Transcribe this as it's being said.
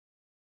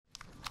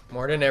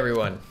Morning,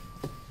 everyone.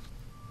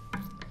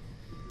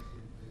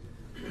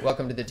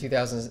 Welcome to the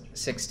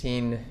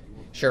 2016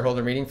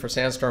 shareholder meeting for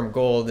Sandstorm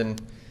Gold.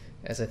 And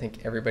as I think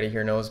everybody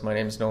here knows, my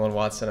name is Nolan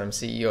Watson. I'm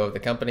CEO of the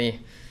company.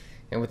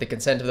 And with the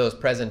consent of those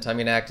present, I'm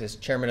going to act as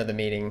chairman of the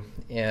meeting,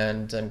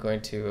 and I'm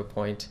going to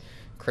appoint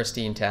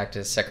Christine to act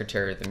as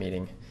secretary of the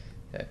meeting.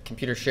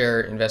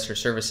 Computershare Investor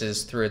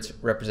Services, through its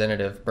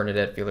representative,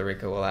 Bernadette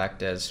Villarica, will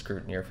act as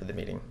scrutineer for the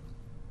meeting.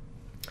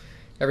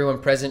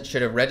 Everyone present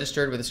should have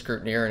registered with a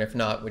scrutineer, and if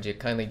not, would you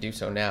kindly do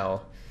so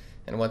now?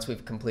 And once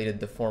we've completed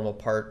the formal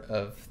part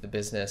of the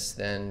business,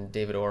 then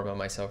David Awram and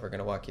myself are going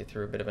to walk you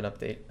through a bit of an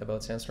update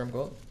about Sandstorm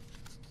Gold.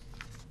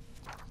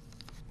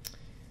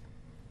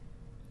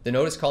 The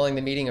notice calling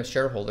the meeting of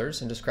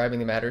shareholders and describing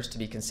the matters to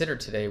be considered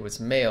today was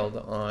mailed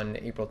on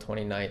April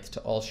 29th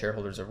to all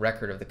shareholders of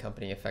record of the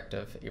company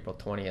effective April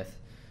 20th.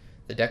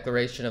 The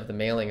declaration of the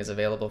mailing is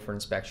available for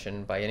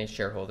inspection by any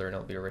shareholder, and it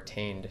will be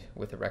retained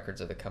with the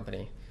records of the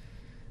company.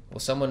 Will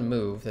someone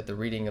move that the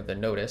reading of the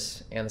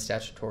notice and the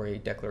statutory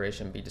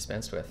declaration be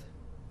dispensed with?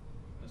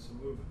 I so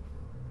move.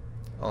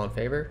 All in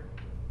favor?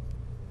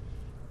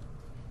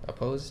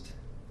 Opposed?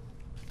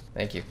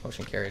 Thank you.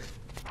 Motion carried.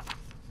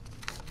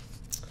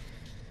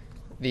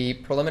 The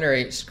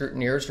preliminary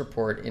scrutineer's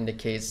report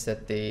indicates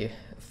that the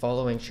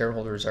following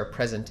shareholders are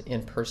present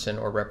in person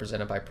or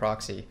represented by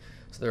proxy.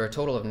 So there are a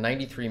total of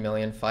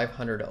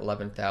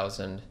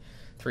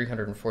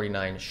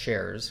 93,511,349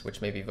 shares,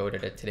 which may be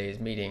voted at today's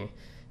meeting,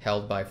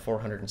 held by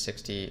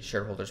 460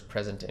 shareholders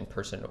present in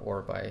person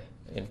or by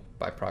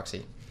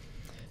proxy.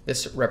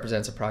 This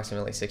represents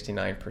approximately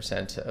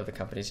 69% of the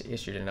company's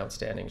issued and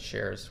outstanding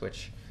shares,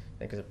 which I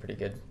think is a pretty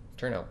good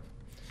turnout.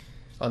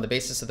 On the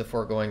basis of the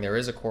foregoing, there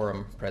is a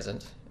quorum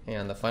present,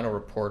 and the final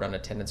report on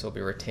attendance will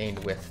be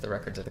retained with the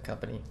records of the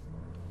company.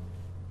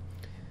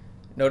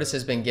 Notice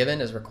has been given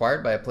as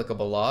required by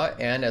applicable law,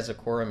 and as a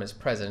quorum is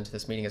present,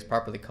 this meeting is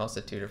properly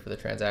constituted for the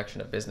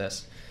transaction of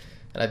business.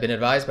 And I've been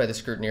advised by the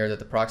scrutineer that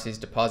the proxies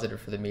deposited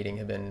for the meeting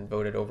have been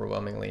voted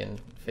overwhelmingly in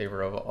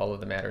favor of all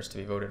of the matters to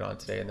be voted on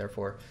today, and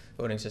therefore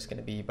voting is just going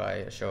to be by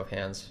a show of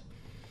hands.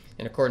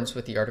 In accordance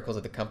with the articles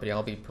of the company,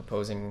 I'll be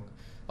proposing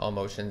all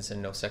motions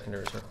and no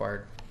seconder is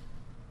required.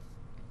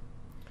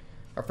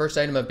 Our first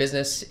item of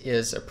business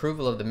is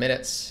approval of the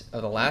minutes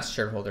of the last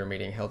shareholder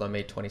meeting held on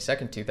May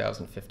 22nd,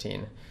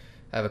 2015.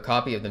 I have a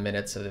copy of the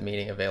minutes of the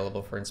meeting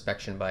available for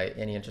inspection by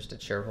any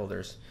interested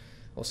shareholders.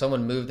 Will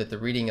someone move that the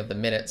reading of the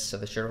minutes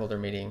of the shareholder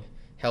meeting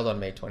held on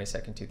May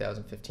 22nd,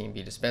 2015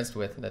 be dispensed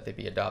with and that they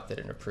be adopted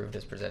and approved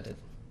as presented?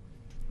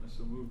 I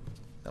so move.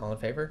 All in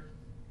favor?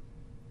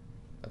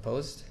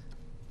 Opposed?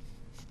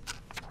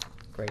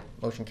 Great.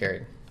 Motion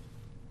carried.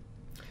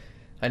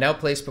 I now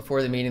place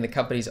before the meeting the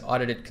company's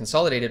audited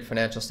consolidated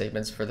financial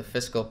statements for the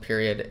fiscal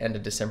period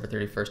ended December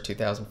 31st,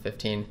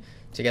 2015,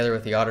 together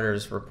with the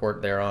auditor's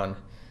report thereon.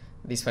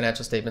 These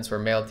financial statements were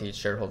mailed to each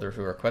shareholder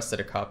who requested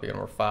a copy and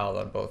were filed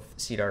on both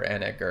SEDAR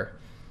and EDGAR.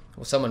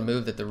 Will someone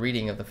move that the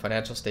reading of the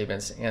financial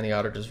statements and the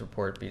auditor's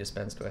report be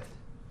dispensed with?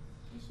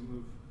 I so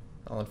move.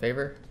 All in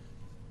favor?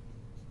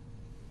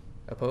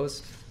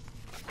 Opposed?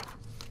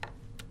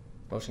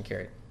 Motion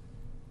carried.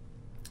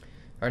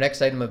 Our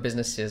next item of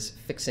business is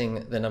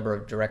fixing the number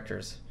of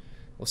directors.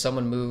 Will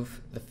someone move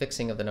the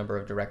fixing of the number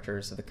of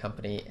directors of the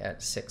company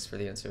at 6 for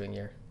the ensuing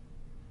year?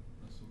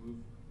 I so move.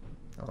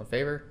 All in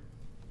favor?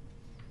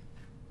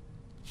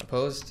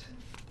 Opposed?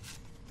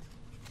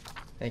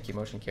 Thank you.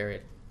 Motion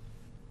carried.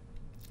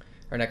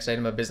 Our next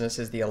item of business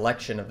is the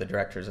election of the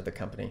directors of the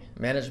company.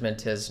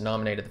 Management has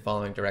nominated the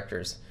following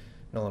directors: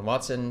 Nolan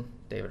Watson,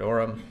 David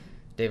Awram,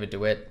 David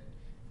DeWitt,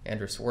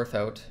 Andrew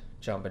Swarthout,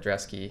 John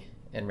Bedreski,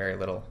 and Mary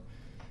Little.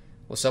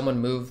 Will someone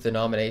move the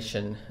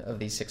nomination of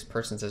these 6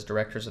 persons as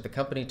directors of the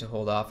company to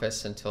hold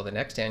office until the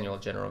next annual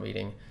general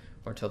meeting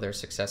or until their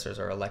successors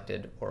are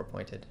elected or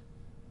appointed?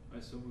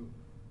 I so move.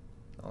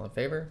 All in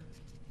favor?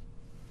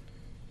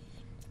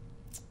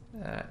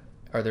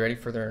 Are there any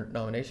further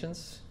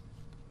nominations?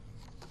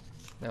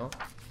 No?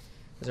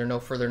 Is there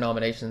no further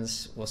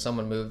nominations? Will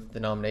someone move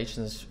the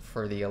nominations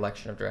for the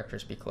election of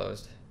directors be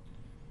closed?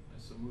 I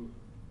so move.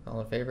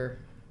 All in favor?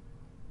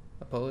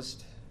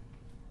 Opposed?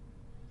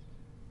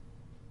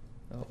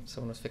 Oh,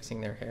 someone was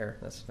fixing their hair.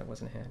 That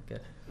wasn't a hand.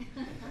 Good.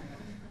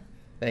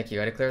 Thank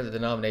you. I declare that the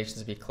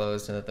nominations be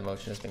closed and that the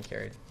motion has been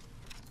carried.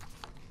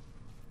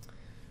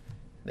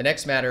 The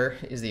next matter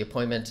is the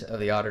appointment of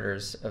the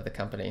auditors of the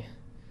company.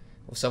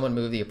 Will someone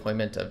move the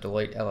appointment of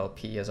Deloitte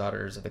LLP as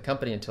auditors of the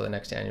company until the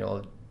next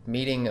annual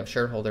meeting of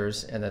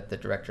shareholders, and that the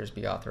directors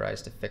be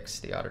authorized to fix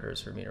the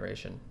auditor's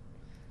remuneration?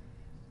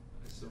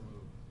 I so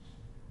move.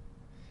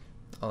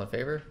 All in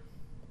favor?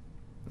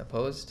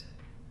 Opposed?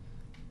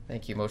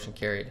 Thank you. Motion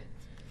carried.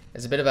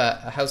 As a bit of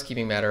a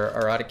housekeeping matter,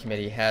 our audit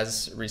committee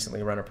has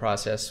recently run a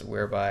process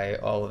whereby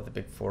all of the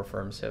Big Four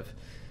firms have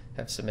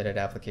submitted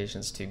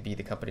applications to be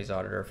the company's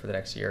auditor for the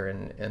next year,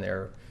 and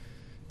they're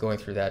going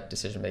through that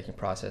decision-making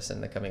process. In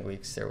the coming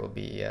weeks, there will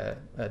be a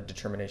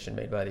determination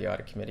made by the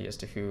audit committee as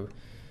to who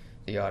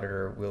the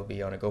auditor will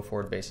be on a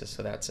go-forward basis.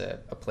 So that's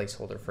a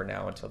placeholder for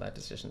now until that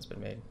decision's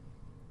been made.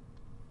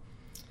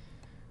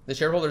 The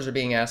shareholders are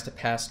being asked to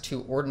pass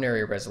 2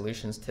 ordinary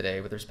resolutions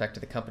today with respect to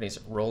the company's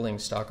rolling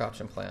stock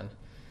option plan,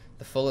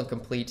 the full and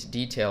complete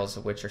details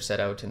of which are set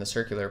out in the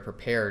circular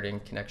prepared in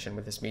connection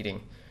with this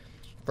meeting.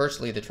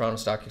 Firstly, the Toronto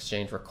Stock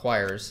Exchange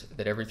requires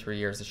that every 3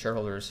 years the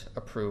shareholders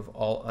approve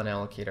all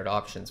unallocated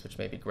options which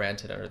may be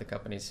granted under the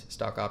company's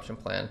stock option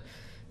plan.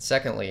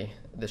 Secondly,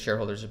 the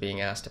shareholders are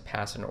being asked to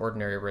pass an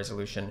ordinary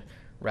resolution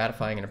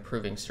ratifying and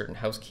approving certain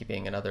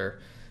housekeeping and other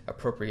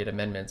appropriate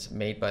amendments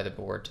made by the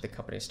board to the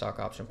company's stock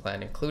option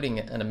plan, including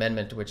an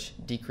amendment which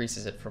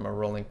decreases it from a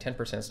rolling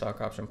 10%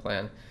 stock option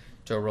plan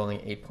to a rolling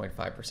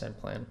 8.5%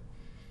 plan.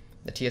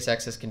 The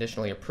TSX has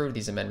conditionally approved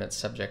these amendments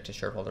subject to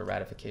shareholder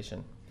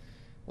ratification.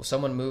 Will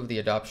someone move the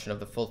adoption of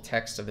the full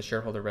text of the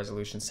shareholder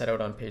resolution set out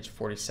on page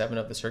 47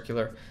 of the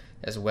circular,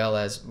 as well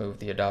as move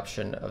the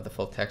adoption of the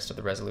full text of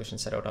the resolution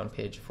set out on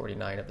page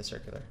 49 of the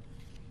circular?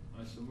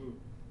 I so move.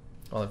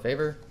 All in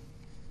favor?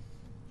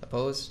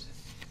 Opposed?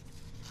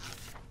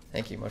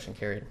 Thank you. Motion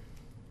carried.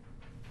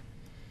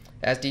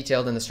 As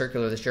detailed in the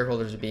circular, the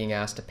shareholders are being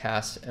asked to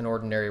pass an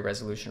ordinary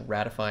resolution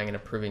ratifying and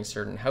approving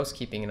certain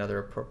housekeeping and other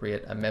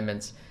appropriate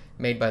amendments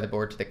made by the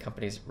board to the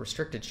company's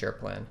restricted share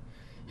plan,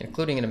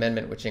 including an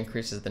amendment which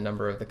increases the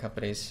number of the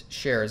company's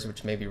shares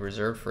which may be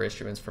reserved for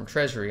issuance from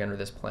Treasury under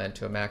this plan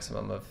to a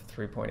maximum of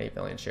 3.8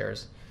 million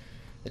shares.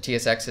 The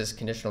TSX has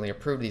conditionally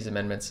approved these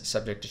amendments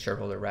subject to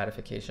shareholder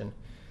ratification.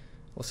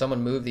 Will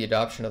someone move the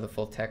adoption of the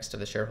full text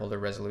of the shareholder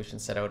resolution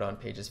set out on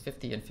pages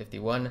 50 and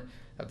 51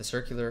 of the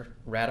circular,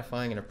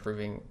 ratifying and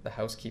approving the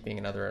housekeeping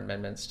and other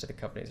amendments to the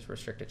company's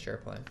restricted share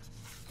plan?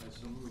 I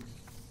so move.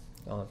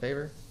 All in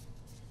favor?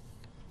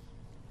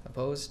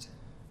 Opposed?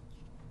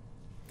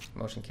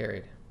 Motion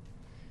carried.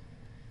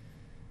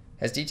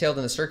 As detailed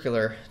in the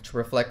circular, to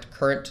reflect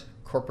current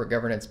corporate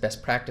governance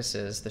best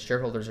practices, the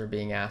shareholders are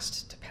being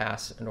asked to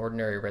pass an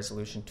ordinary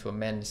resolution to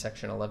amend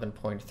section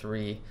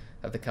 11.3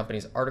 of the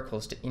company's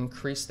articles to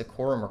increase the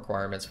quorum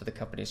requirements for the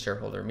company's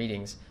shareholder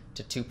meetings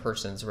to 2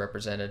 persons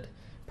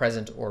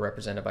present or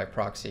represented by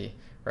proxy,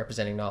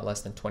 representing not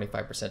less than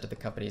 25% of the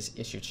company's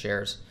issued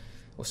shares.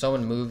 Will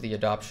someone move the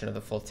adoption of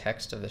the full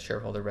text of the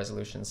shareholder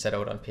resolution set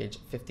out on page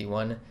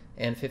 51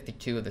 and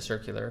 52 of the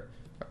circular,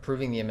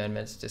 approving the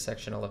amendments to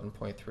section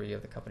 11.3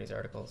 of the company's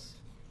articles?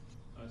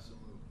 I so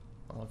move.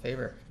 All in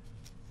favor?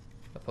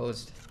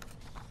 Opposed?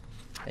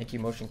 Thank you.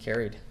 Motion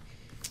carried.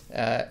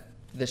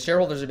 The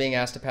shareholders are being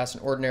asked to pass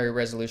an ordinary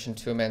resolution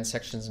to amend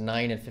sections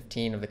 9 and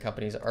 15 of the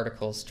company's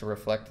articles to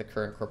reflect the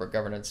current corporate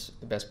governance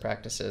best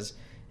practices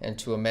and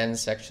to amend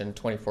section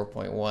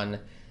 24.1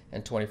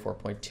 and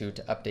 24.2 to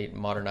update and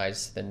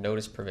modernize the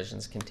notice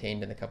provisions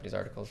contained in the company's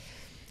articles.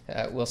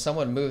 Will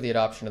someone move the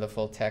adoption of the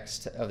full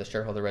text of the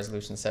shareholder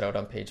resolution set out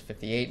on page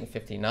 58 and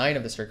 59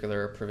 of the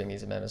circular approving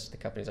these amendments to the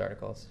company's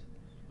articles?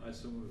 I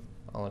so move.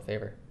 All in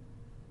favor?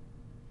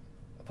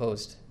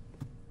 Opposed?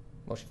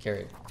 Motion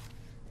carried.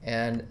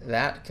 And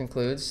that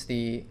concludes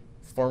the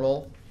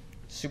formal,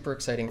 super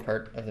exciting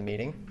part of the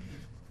meeting.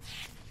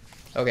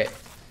 Okay,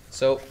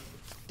 so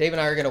Dave and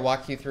I are going to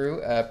walk you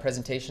through a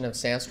presentation of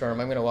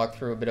Sandstorm. I'm going to walk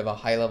through a bit of a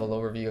high-level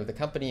overview of the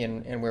company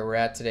and where we're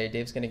at today.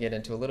 Dave's going to get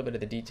into a little bit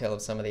of the detail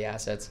of some of the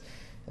assets,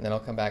 and then I'll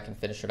come back and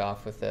finish it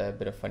off with a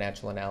bit of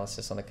financial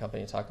analysis on the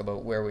company and talk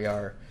about where we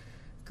are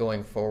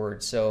going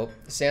forward. So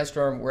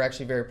Sandstorm, we're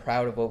actually very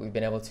proud of what we've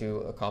been able to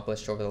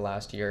accomplish over the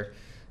last year.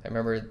 I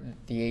remember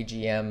the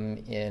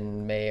AGM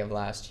in May of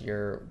last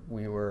year,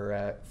 we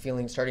were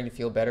starting to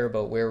feel better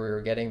about where we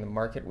were getting. The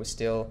market was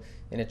still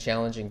in a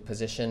challenging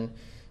position.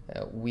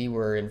 We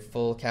were in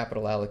full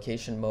capital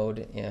allocation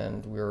mode,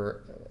 and we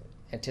were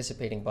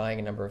anticipating buying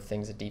a number of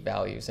things at deep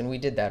values. And we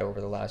did that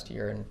over the last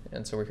year,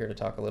 and so we're here to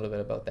talk a little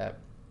bit about that.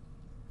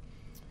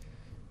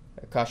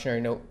 A cautionary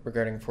note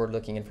regarding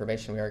forward-looking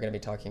information. We are going to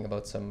be talking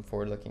about some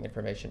forward-looking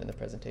information in the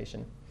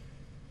presentation.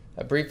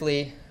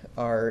 Briefly,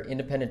 our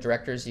independent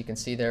directors, you can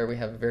see there we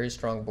have a very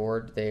strong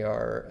board. They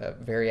are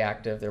very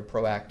active, they're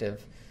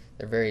proactive,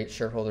 they're very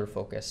shareholder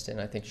focused, and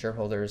I think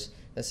shareholders,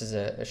 this is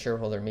a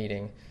shareholder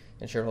meeting,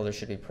 and shareholders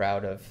should be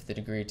proud of the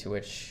degree to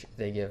which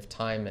they give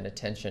time and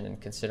attention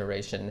and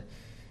consideration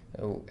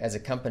as a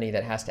company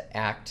that has to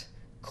act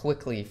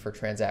quickly for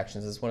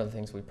transactions. Is one of the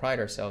things we pride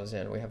ourselves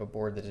in. We have a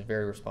board that is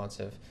very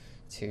responsive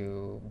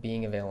to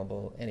being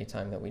available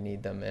anytime that we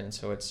need them, and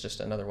so it's just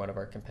another one of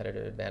our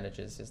competitive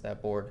advantages is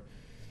that board.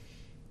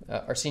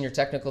 Our senior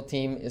technical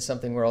team is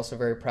something we're also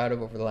very proud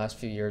of. Over the last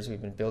few years,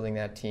 we've been building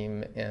that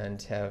team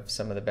and have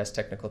some of the best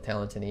technical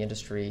talent in the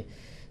industry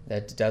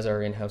that does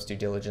our in-house due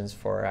diligence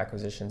for our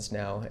acquisitions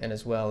now, and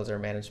as well as our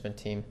management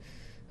team.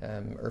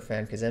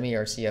 Irfan Kazemi,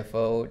 our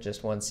CFO,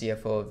 just won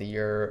CFO of the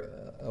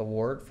Year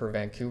award for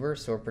Vancouver,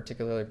 so we're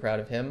particularly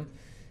proud of him.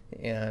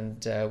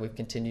 And we've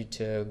continued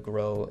to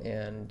grow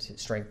and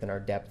strengthen our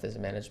depth as a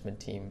management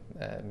team,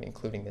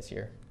 including this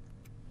year.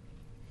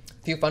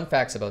 A few fun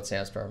facts about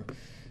Sandstorm.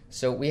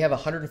 So we have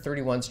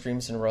 131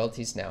 streams and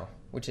royalties now,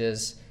 which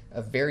is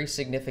a very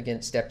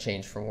significant step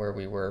change from where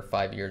we were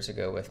 5 years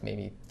ago with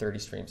maybe 30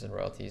 streams and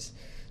royalties.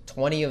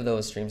 20 of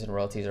those streams and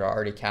royalties are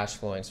already cash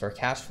flowing, so our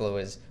cash flow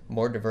is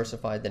more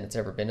diversified than it's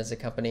ever been as a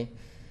company.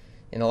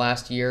 In the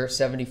last year,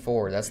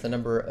 74. That's the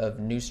number of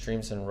new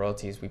streams and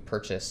royalties we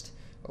purchased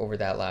over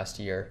that last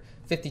year.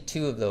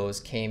 52 of those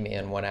came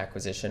in one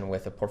acquisition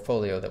with a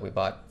portfolio that we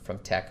bought from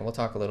Teck, and we'll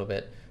talk a little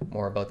bit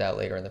more about that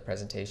later in the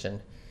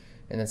presentation.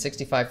 And then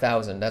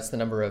 65,000, that's the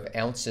number of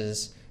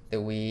ounces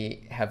that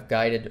we have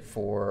guided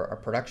for our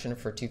production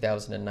for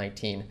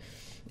 2019.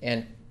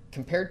 And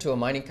compared to a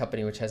mining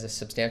company which has a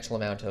substantial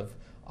amount of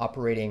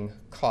operating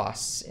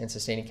costs and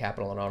sustaining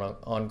capital on an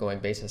ongoing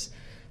basis,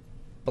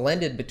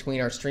 blended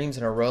between our streams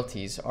and our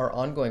royalties, our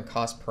ongoing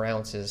cost per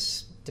ounce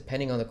is,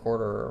 depending on the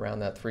quarter, around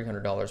that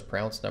 $300 per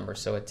ounce number.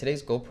 So at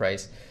today's gold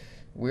price,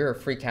 we're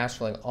free cash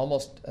flowing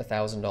almost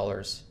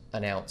 $1,000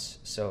 an ounce.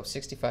 So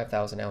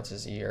 65,000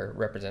 ounces a year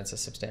represents a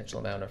substantial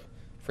amount of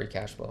free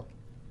cash flow.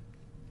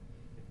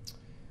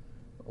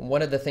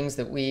 One of the things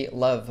that we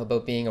love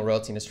about being a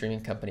royalty and a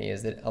streaming company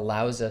is that it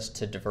allows us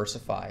to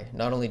diversify,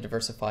 not only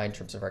diversify in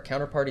terms of our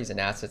counterparties and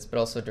assets, but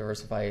also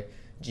diversify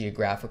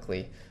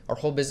geographically. Our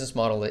whole business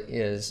model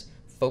is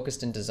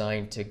focused and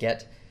designed to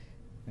get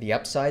the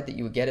upside that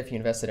you would get if you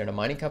invested in a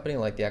mining company,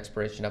 like the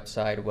exploration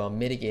upside, while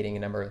mitigating a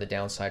number of the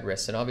downside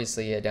risks. And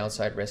obviously a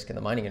downside risk in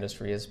the mining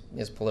industry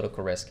is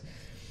political risk.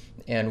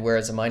 And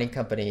whereas a mining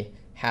company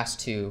has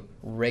to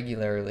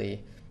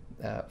regularly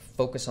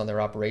focus on their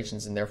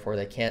operations, and therefore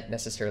they can't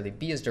necessarily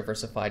be as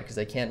diversified because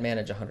they can't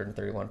manage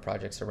 131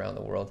 projects around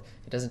the world.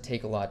 It doesn't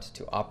take a lot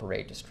to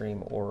operate a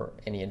stream or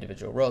any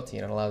individual royalty,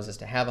 and it allows us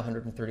to have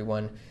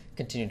 131,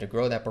 continue to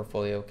grow that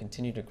portfolio,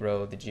 continue to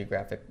grow the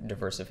geographic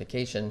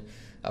diversification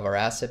of our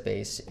asset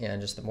base,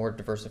 and just the more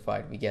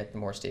diversified we get, the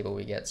more stable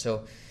we get.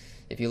 So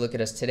if you look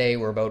at us today,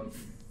 we're about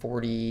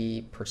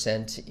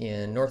 40%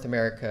 in North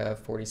America,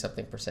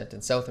 40-something%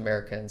 in South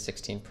America, and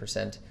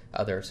 16%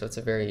 other. So it's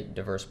a very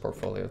diverse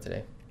portfolio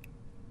today.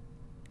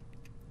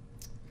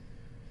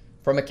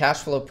 From a cash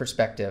flow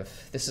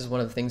perspective, this is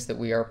one of the things that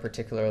we are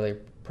particularly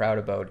proud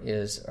about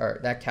is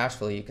that cash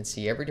flow. You can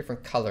see every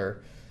different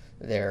color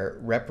there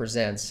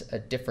represents a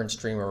different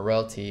stream or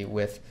royalty,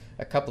 with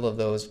a couple of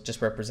those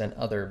just represent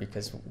other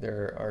because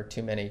there are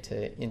too many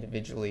to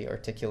individually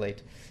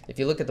articulate. If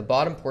you look at the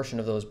bottom portion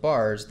of those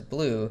bars, the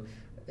blue,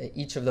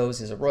 each of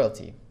those is a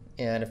royalty.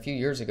 And a few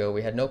years ago,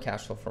 we had no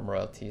cash flow from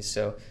royalties.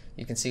 So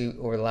you can see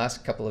over the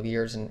last couple of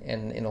years, and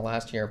in the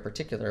last year in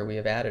particular, we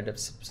have added a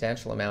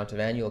substantial amount of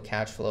annual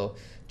cash flow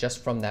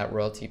just from that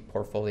royalty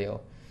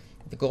portfolio.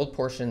 The gold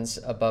portions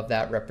above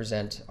that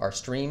represent our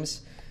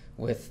streams,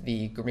 with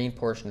the green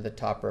portion at the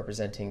top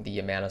representing the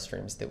Yamana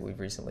streams that we've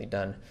recently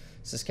done.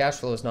 So this cash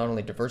flow is not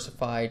only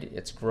diversified,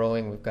 it's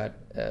growing. We've got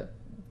a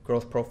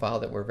growth profile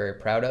that we're very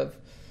proud of.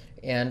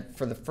 And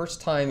for the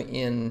first time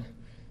in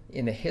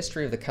the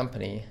history of the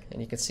company, and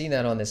you can see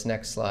that on this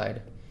next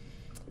slide,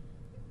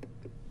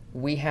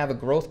 we have a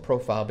growth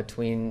profile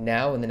between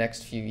now and the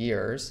next few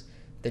years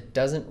that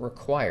doesn't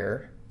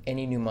require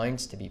any new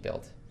mines to be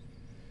built.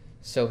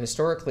 So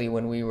historically,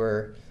 when we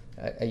were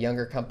a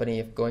younger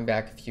company, going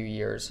back a few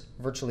years,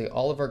 virtually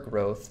all of our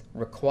growth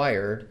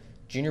required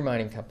junior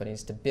mining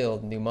companies to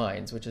build new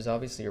mines, which is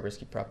obviously a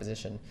risky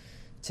proposition.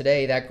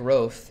 Today, that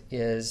growth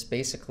is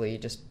basically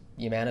just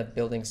Yamana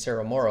building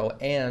Cerro Moro,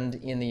 and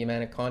in the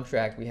Yamana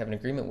contract, we have an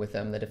agreement with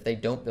them that if they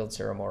don't build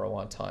Cerro Moro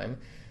on time,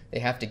 they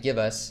have to give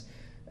us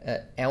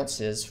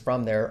ounces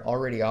from their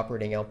already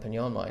operating El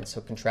Peñon mine.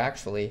 So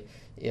contractually,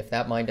 if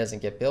that mine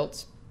doesn't get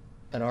built,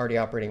 an already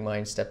operating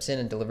mine steps in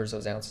and delivers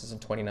those ounces in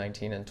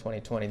 2019 and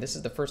 2020. This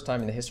is the first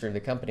time in the history of the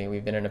company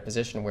we've been in a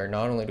position where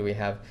not only do we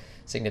have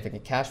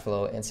significant cash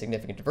flow and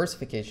significant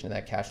diversification of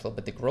that cash flow,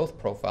 but the growth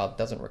profile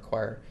doesn't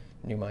require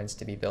new mines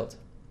to be built.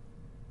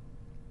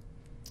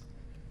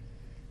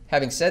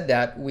 Having said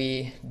that,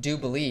 we do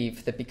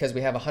believe that because we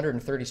have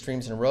 130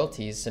 streams and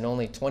royalties and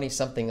only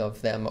 20-something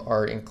of them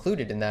are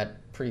included in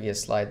that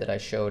previous slide that I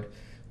showed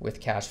with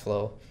cash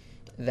flow,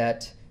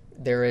 that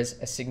there is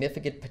a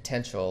significant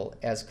potential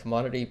as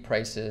commodity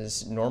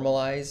prices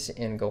normalize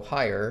and go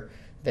higher,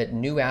 that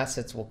new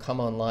assets will come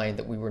online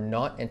that we were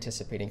not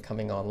anticipating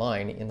coming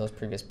online in those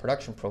previous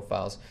production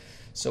profiles.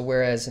 So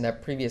whereas in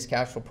that previous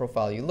cash flow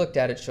profile you looked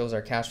at, it shows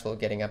our cash flow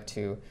getting up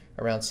to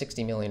around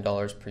 $60 million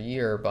per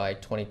year by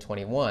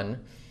 2021,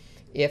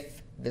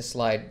 if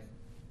the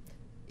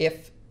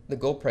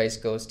gold price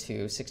goes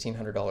to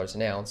 $1,600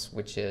 an ounce,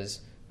 which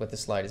is what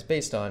this slide is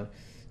based on,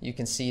 you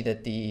can see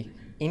that the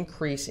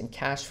increase in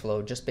cash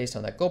flow just based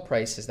on that gold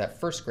price is that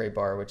first gray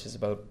bar, which is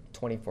about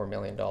 $24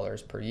 million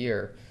per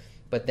year.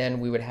 But then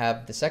we would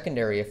have the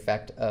secondary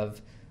effect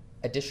of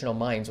additional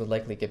mines would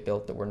likely get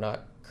built that we're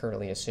not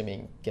currently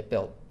assuming get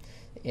built.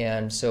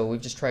 And so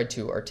we've just tried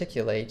to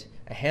articulate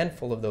a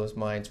handful of those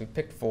mines. We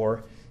picked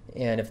 4,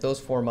 and if those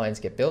 4 mines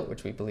get built,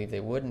 which we believe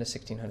they would in a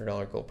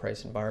 $1,600 gold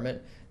price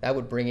environment, that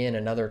would bring in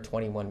another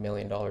 $21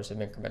 million of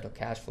incremental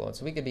cash flow. And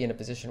so we could be in a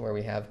position where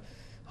we have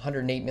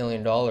 $108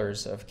 million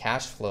of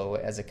cash flow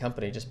as a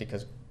company just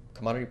because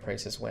commodity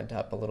prices went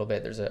up a little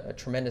bit. There's a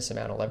tremendous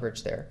amount of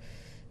leverage there.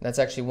 And that's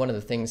actually one of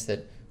the things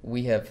that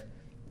we have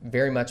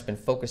very much been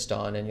focused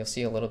on, and you'll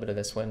see a little bit of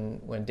this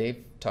when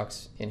Dave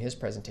talks in his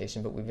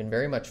presentation, but we've been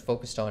very much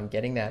focused on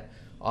getting that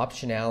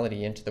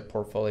optionality into the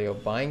portfolio,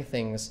 buying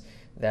things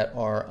that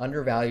are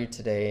undervalued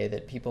today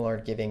that people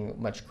aren't giving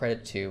much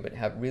credit to, but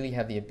really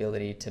have the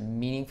ability to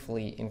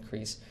meaningfully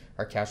increase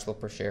our cash flow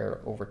per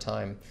share over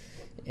time.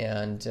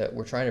 And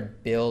we're trying to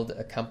build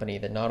a company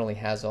that not only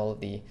has all of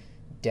the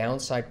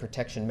downside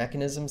protection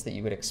mechanisms that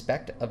you would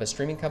expect of a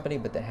streaming company,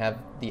 but that have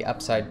the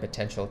upside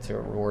potential to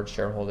reward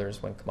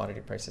shareholders when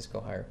commodity prices go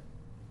higher.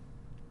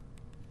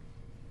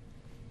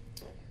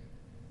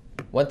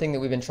 One thing that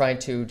we've been trying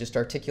to just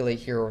articulate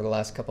here over the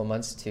last couple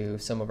months to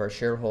some of our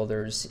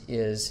shareholders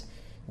is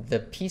the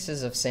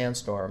pieces of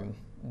Sandstorm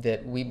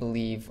that we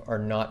believe are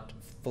not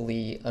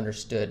fully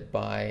understood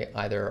by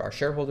either our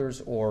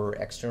shareholders or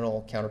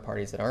external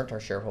counterparties that aren't our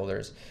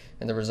shareholders,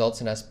 and the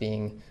results in us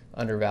being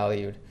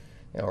undervalued,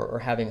 or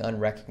having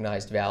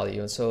unrecognized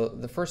value. And so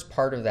the first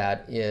part of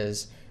that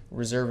is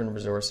reserve and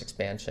resource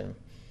expansion.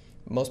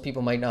 Most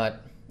people might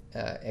not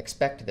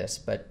expect this,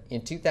 but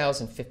in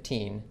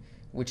 2015,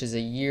 which is a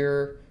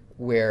year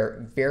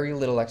where very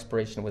little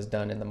exploration was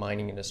done in the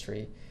mining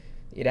industry,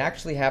 it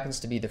actually happens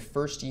to be the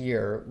first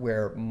year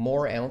where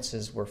more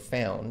ounces were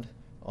found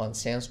on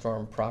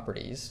Sandstorm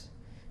properties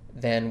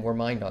than were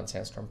mined on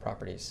Sandstorm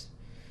properties,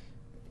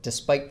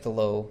 despite the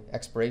low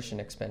exploration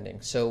expending.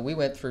 So we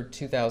went through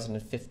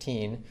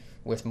 2015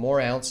 with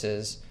more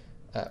ounces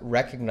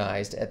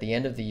recognized at the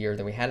end of the year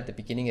than we had at the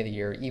beginning of the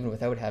year, even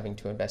without having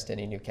to invest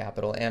any new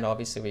capital. And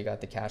obviously we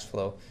got the cash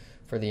flow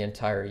for the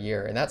entire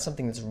year. And that's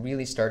something that's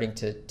really starting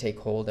to take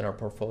hold in our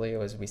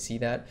portfolio as we see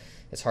that.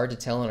 It's hard to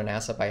tell on an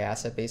asset by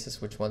asset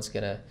basis which one's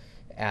going to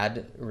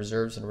add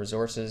reserves and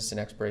resources and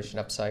exploration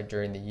upside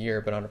during the year,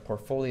 but on a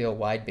portfolio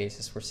wide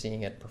basis we're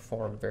seeing it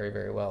perform very,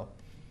 very well.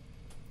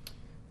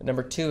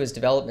 Number two is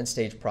development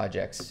stage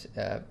projects.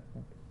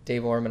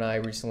 Dave Awram and I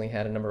recently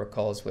had a number of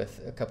calls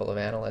with a couple of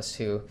analysts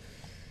who,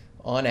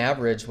 on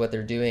average, what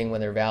they're doing when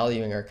they're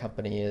valuing our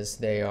company is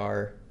they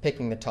are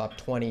picking the top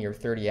 20 or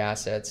 30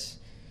 assets,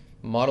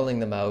 modeling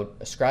them out,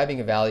 ascribing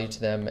a value to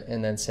them,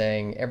 and then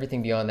saying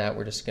everything beyond that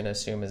we're just going to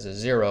assume is a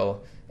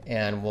zero,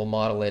 and we'll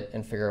model it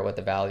and figure out what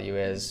the value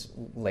is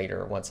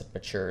later once it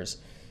matures,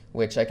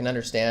 which I can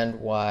understand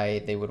why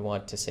they would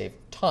want to save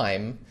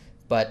time,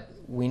 but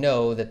we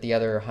know that the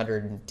other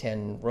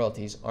 110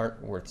 royalties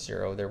aren't worth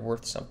zero, they're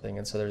worth something,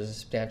 and so there's a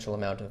substantial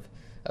amount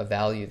of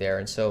value there.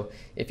 And so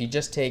if you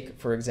just take,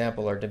 for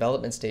example, our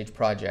development stage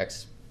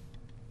projects,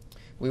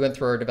 we went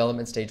through our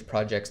development stage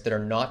projects that are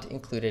not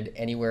included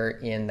anywhere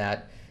in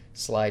that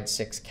slide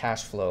 6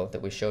 cash flow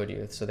that we showed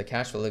you. So the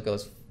cash flow that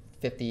goes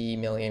 $50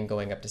 million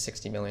going up to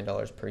 $60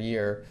 million per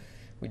year,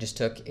 we just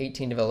took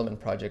 18 development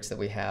projects that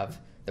we have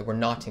that were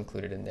not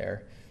included in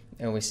there,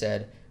 and we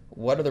said,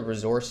 what are the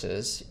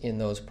resources in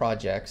those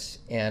projects,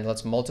 and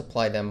let's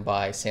multiply them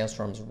by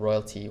Sandstorm's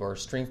royalty or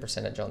stream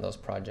percentage on those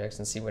projects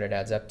and see what it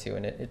adds up to.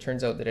 And it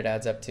turns out that it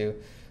adds up to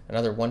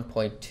another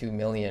 1.2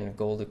 million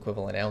gold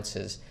equivalent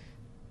ounces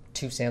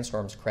to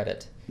Sandstorm's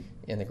credit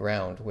in the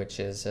ground, which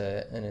is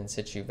an in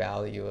situ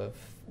value of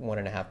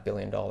 $1.5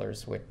 billion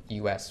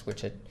US,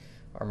 which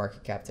our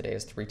market cap today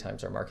is 3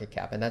 times our market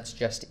cap, and that's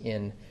just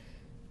in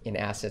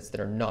assets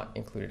that are not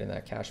included in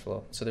that cash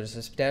flow. So there's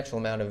a substantial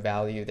amount of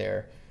value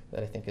there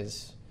that I think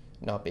is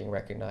not being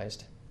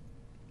recognized.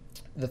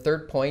 The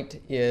third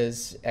point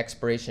is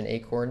exploration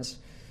acorns.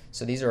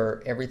 So these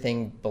are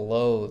everything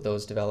below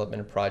those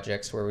development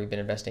projects where we've been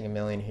investing $1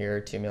 million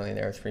here, $2 million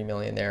there, $3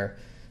 million there.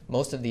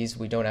 Most of these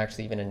we don't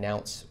actually even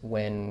announce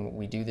when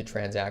we do the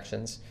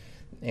transactions,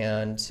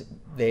 and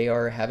they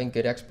are having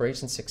good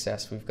exploration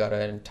success. We've got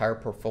an entire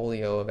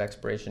portfolio of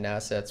exploration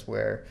assets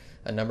where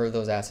a number of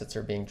those assets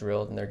are being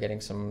drilled and they're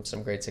getting some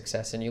great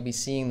success, and you'll be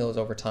seeing those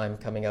over time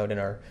coming out in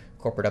our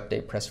corporate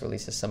update press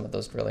releases, some of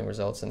those drilling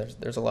results, and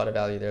there's a lot of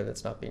value there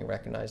that's not being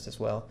recognized as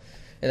well.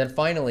 And then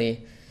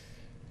finally,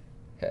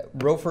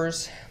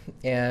 ROFRs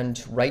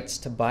and rights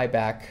to buy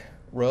back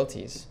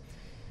royalties.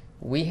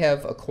 We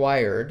have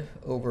acquired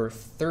over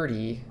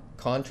 30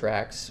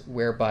 contracts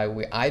whereby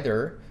we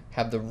either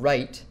have the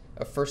right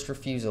of first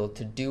refusal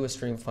to do a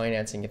stream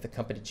financing if the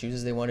company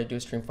chooses they want to do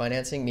a stream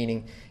financing,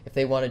 meaning if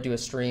they want to do a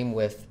stream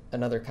with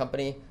another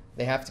company,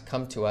 they have to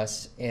come to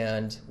us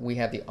and we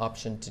have the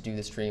option to do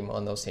the stream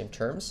on those same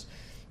terms.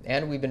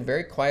 And we've been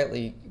very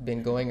quietly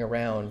going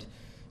around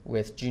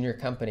with junior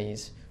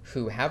companies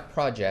who have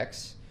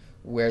projects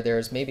where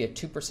there's maybe a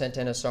 2%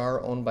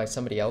 NSR owned by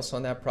somebody else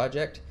on that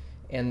project,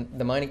 and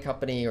the mining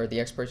company or the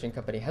exploration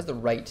company has the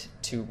right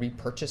to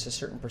repurchase a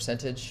certain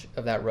percentage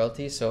of that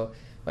royalty. So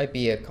it might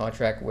be a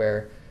contract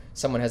where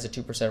someone has a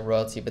 2%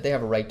 royalty, but they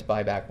have a right to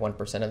buy back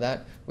 1% of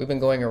that. We've been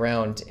going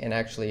around and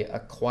actually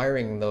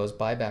acquiring those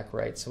buyback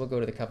rights. So we'll go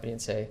to the company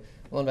and say,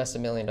 we'll invest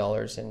 $1 million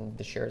in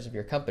the shares of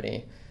your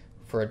company.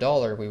 For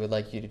 $1, we would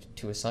like you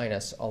to assign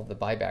us all of the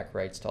buyback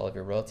rights to all of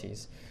your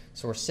royalties.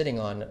 So we're sitting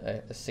on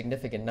a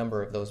significant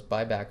number of those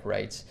buyback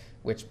rights,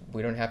 which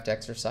we don't have to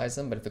exercise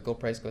them, but if the gold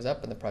price goes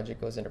up and the project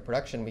goes into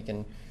production, we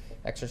can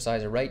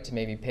exercise a right to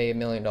maybe pay $1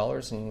 million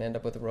and end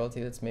up with a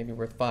royalty that's maybe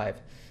worth $5 million.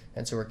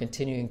 And so we're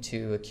continuing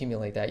to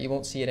accumulate that. You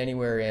won't see it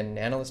anywhere in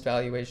analyst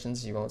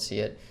valuations. You won't see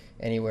it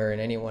anywhere in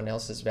anyone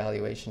else's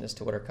valuation as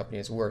to what our company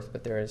is worth,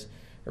 but there is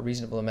a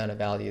reasonable amount of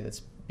value that's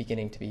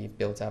beginning to be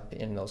built up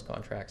in those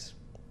contracts.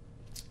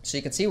 So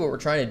you can see what we're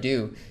trying to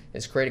do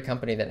is create a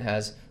company that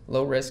has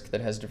low risk,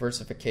 that has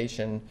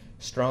diversification,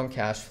 strong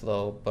cash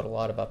flow, but a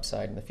lot of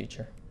upside in the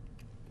future.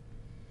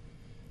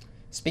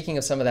 Speaking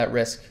of some of that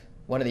risk,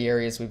 one of the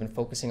areas we've been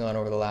focusing on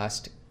over the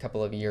last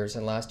couple of years,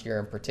 and last year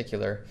in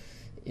particular,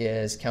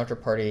 is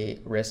counterparty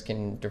risk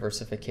and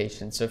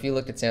diversification. So if you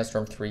looked at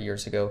Sandstorm 3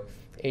 years ago,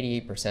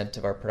 88%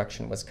 of our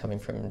production was coming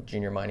from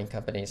junior mining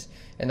companies.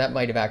 And that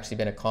might have actually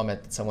been a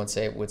comment that someone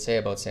would say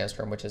about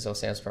Sandstorm, which is, oh,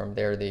 Sandstorm,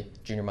 they're the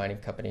junior mining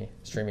company,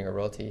 streaming a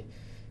royalty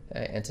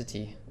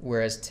entity.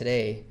 Whereas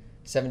today,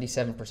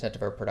 77%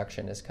 of our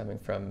production is coming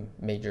from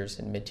majors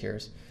and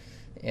mid-tiers.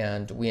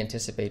 And we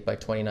anticipate by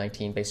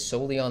 2019, based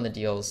solely on the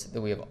deals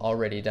that we have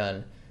already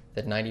done,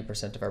 that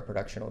 90% of our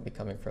production will be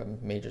coming from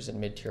majors and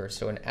mid-tiers.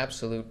 So an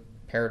absolute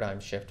paradigm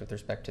shift with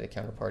respect to the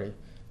counterparty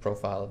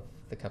profile of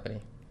the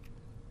company.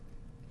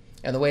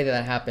 And the way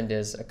that happened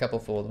is a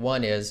couple-fold.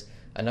 One is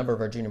a number of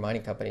our junior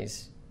mining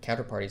companies,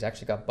 counterparties,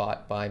 actually got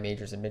bought by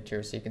majors and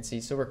mid-tiers. So you can see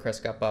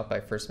Silvercrest got bought by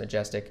First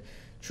Majestic,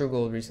 True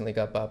Gold recently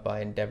got bought by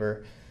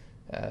Endeavor,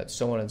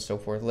 so on and so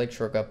forth.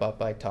 Lakeshore got bought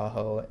by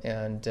Tahoe,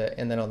 and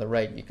then on the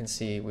right you can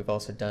see we've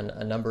also done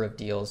a number of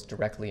deals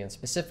directly and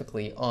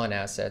specifically on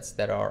assets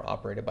that are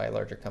operated by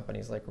larger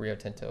companies like Rio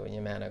Tinto,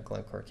 Yamana,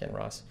 Glencore,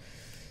 Kinross.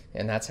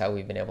 And that's how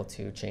we've been able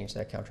to change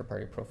that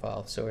counterparty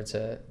profile. So it's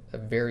a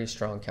very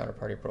strong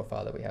counterparty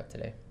profile that we have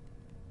today.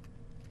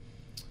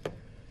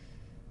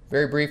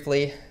 Very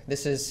briefly,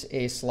 this is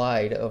a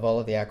slide of all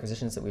of the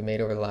acquisitions that we made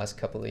over the last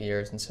couple of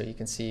years. And so you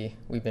can see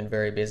we've been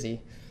very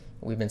busy.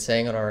 We've been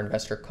saying on our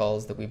investor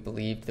calls that we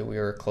believed that we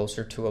were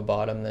closer to a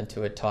bottom than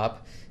to a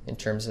top in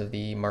terms of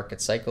the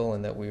market cycle,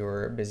 and that we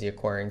were busy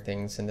acquiring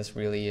things. And this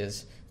really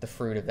is the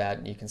fruit of that.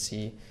 And you can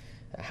see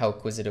how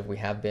acquisitive we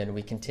have been.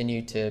 We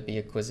continue to be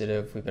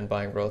acquisitive. We've been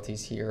buying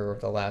royalties here over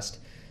the last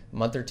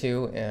month or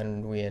two,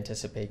 and we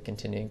anticipate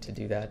continuing to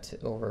do that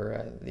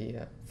over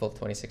the full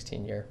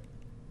 2016 year.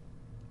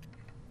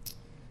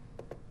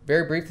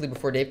 Very briefly,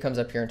 before Dave comes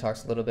up here and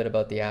talks a little bit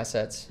about the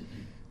assets,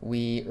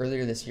 we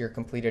earlier this year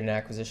completed an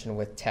acquisition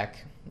with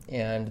Teck,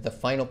 and the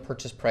final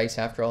purchase price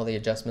after all the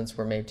adjustments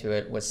were made to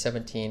it was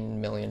 $17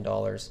 million.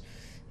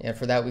 And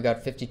for that we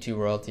got 52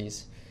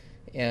 royalties.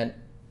 And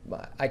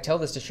I tell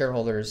this to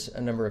shareholders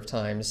a number of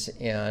times,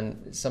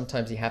 and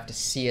sometimes you have to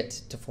see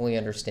it to fully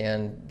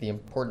understand the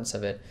importance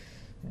of it.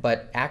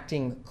 But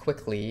acting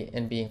quickly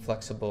and being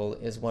flexible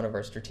is one of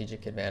our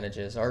strategic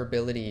advantages. Our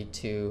ability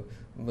to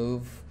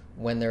move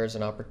when there is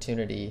an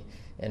opportunity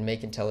and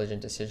make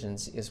intelligent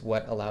decisions is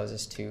what allows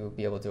us to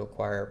be able to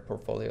acquire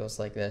portfolios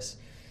like this.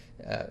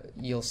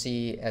 You'll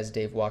see as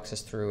Dave walks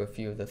us through a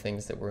few of the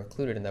things that were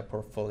included in that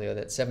portfolio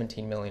that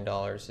 $17 million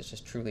is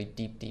just truly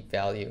deep, deep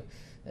value.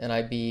 And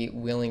I'd be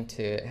willing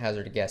to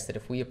hazard a guess that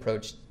if we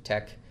approached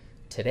Teck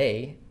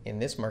today in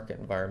this market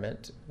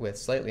environment with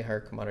slightly higher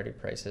commodity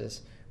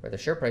prices, where the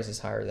share price is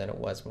higher than it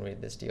was when we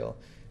did this deal,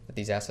 that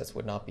these assets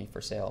would not be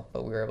for sale.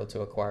 But we were able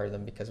to acquire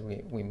them because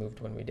we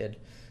moved when we did.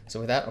 So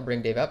with that, I'll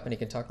bring Dave up and he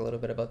can talk a little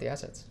bit about the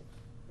assets.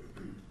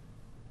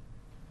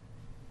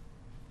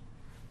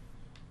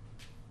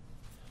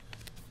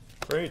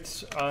 Great.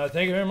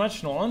 Thank you very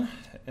much, Nolan.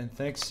 And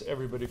thanks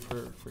everybody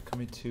for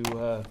coming to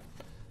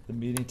the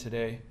meeting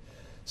today.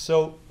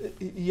 So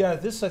yeah,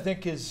 this I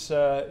think is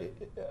a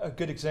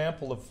good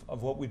example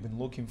of what we've been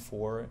looking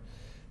for.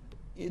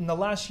 In the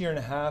last year and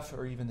a half,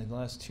 or even in the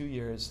last 2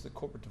 years, the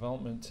corporate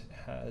development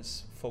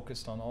has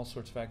focused on all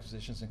sorts of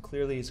acquisitions, and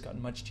clearly it's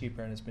gotten much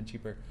cheaper, and it's been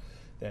cheaper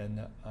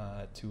than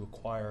to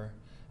acquire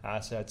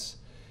assets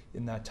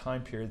in that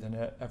time period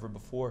than ever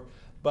before.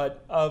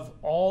 But of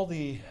all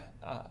the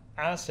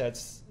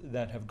assets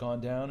that have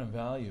gone down in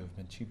value, have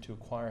been cheap to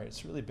acquire,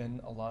 it's really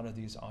been a lot of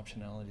these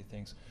optionality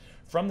things.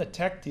 From the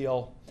Teck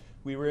deal,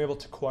 we were able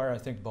to acquire, I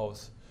think,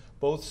 both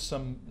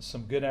some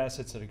good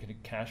assets that are going to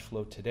cash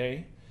flow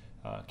today,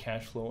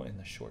 cash flow in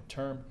the short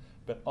term,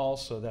 but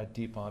also that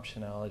deep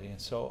optionality. And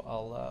so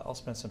I'll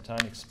spend some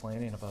time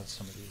explaining about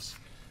some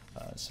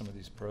of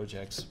these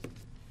projects.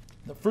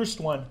 The first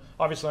one,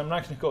 obviously, I'm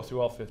not going to go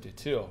through all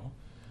 52,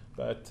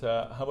 but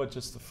how about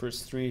just the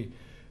first three?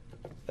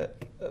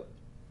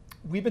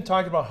 We've been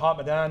talking about Hod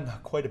Maden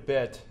quite a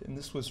bit, and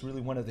this was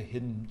really one of the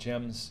hidden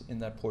gems in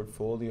that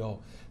portfolio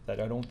that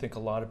I don't think a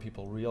lot of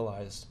people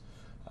realized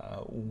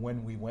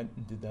when we went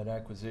and did that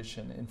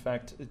acquisition. In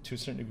fact, to a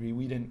certain degree,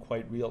 we didn't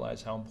quite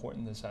realize how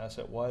important this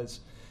asset was.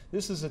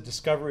 This is a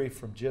discovery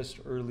from just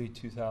early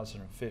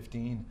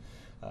 2015,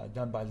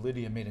 done by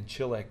Lydia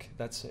Maidancilik.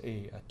 That's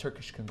a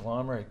Turkish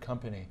conglomerate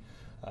company,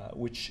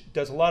 which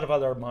does a lot of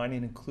other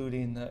mining,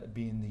 including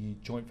being the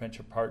joint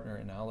venture partner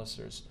in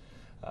Alistair's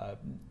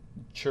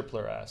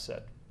Chirpler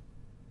asset.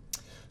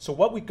 So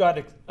what we got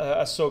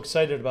us so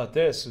excited about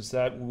this is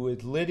that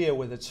with Lydia,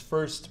 with its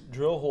first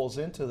drill holes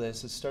into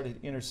this, it started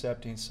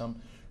intercepting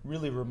some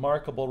really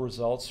remarkable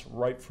results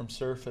right from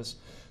surface.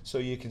 So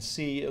you can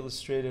see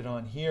illustrated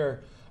on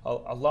here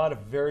a lot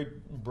of very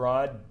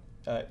broad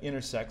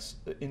intercepts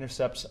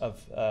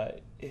of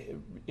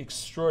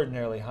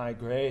extraordinarily high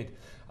grade.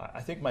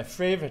 I think my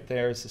favorite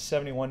there is the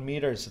 71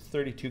 meters of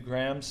 32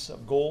 grams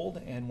of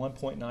gold and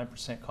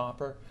 1.9%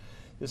 copper.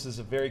 This is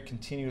a very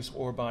continuous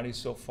ore body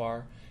so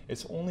far.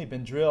 It's only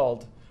been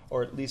drilled,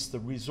 or at least the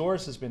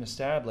resource has been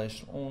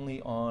established,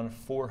 only on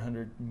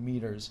 400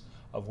 meters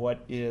of what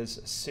is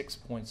a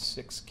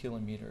 6.6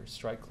 kilometer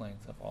strike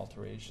length of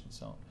alteration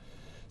zone.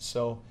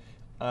 So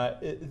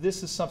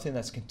this is something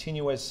that's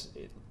continuous.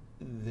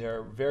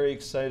 They're very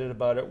excited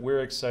about it.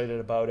 We're excited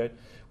about it.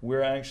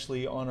 We're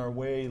actually on our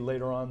way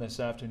later on this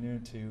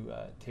afternoon to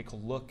take a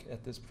look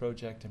at this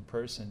project in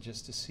person,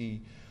 just to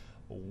see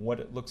what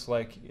it looks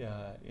like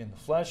in the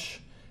flesh,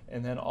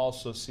 and then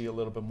also see a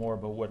little bit more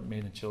about what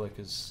Made in Chile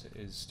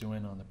is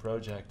doing on the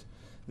project.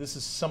 This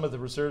is some of the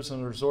reserves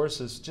and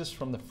resources just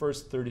from the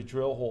first 30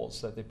 drill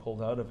holes that they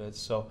pulled out of it.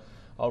 So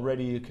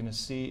already you can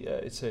see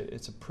it's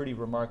a pretty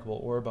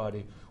remarkable ore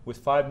body with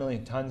 5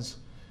 million tons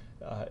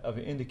of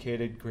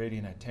indicated,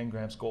 grading at 10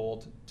 grams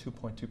gold,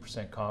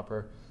 2.2%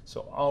 copper.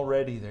 So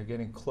already they're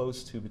getting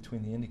close to,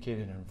 between the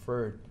indicated and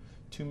inferred,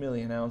 2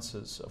 million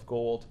ounces of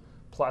gold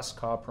plus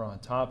copper on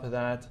top of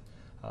that,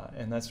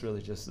 and that's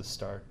really just the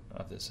start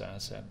of this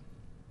asset.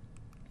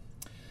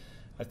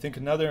 I think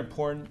another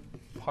important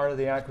part of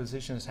the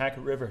acquisition is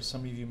Hackett River.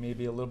 Some of you may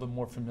be a little bit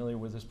more familiar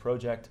with this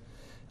project.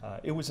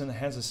 It was in the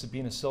hands of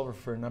Sabina Silver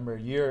for a number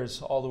of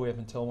years, all the way up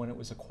until when it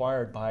was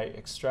acquired by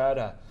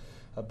Xstrata.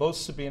 Both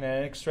Sabina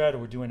and Xstrata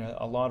were doing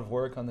a lot of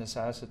work on this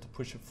asset to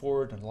push it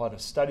forward, and a lot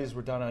of studies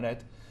were done on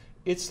it.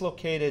 It's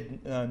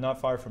located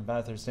not far from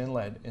Bathurst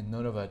Inlet in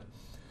Nunavut.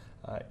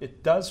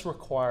 It does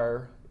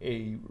require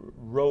a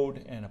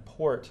road and a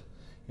port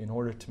in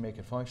order to make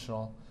it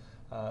functional,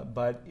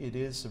 but it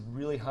is a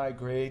really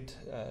high-grade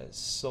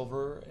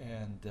silver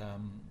and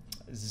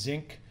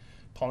zinc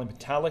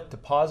polymetallic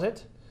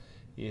deposit.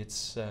 It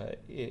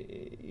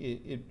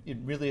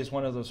really is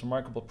one of those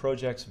remarkable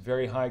projects,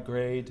 very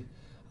high-grade,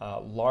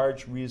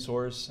 large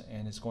resource,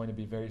 and is going to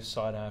be very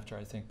sought after,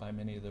 I think, by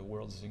many of the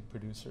world's zinc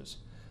producers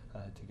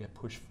to get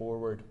pushed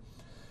forward.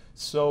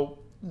 So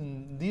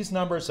these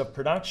numbers of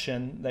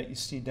production that you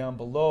see down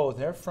below,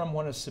 they're from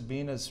one of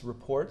Sabina's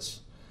reports.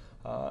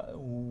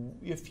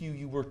 If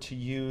you were to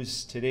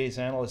use today's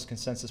analyst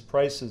consensus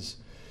prices,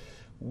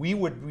 we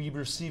would be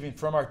receiving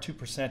from our 2%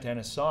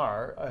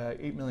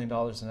 NSR $8 million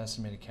in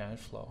estimated cash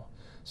flow.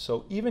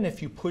 So even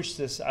if you push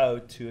this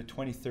out to a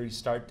 2030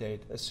 start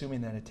date,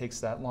 assuming that it takes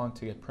that long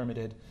to get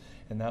permitted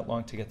and that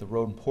long to get the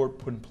road and port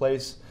put in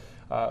place,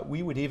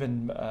 we would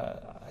even,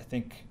 I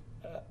think,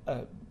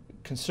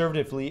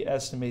 conservatively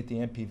estimate the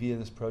NPV of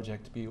this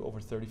project to be over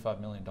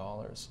 $35 million.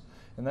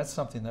 And that's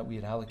something that we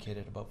had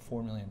allocated about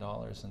 $4 million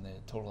in the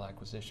total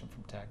acquisition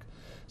from Teck.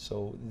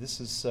 So this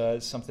is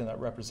something that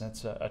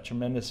represents a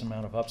tremendous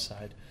amount of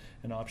upside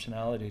and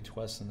optionality to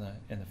us in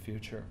the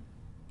future.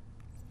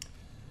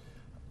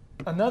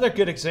 Another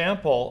good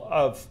example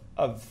of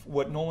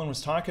what Nolan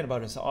was talking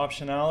about is the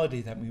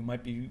optionality that we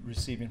might be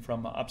receiving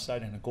from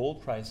upside in a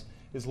gold price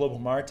is Lobo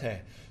Marte.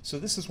 So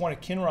this is one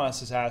of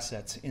Kinross's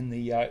assets in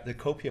the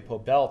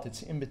Copiapó belt.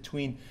 It's in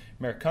between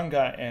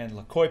Maricunga and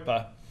La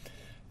Coipa,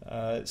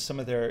 some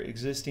of their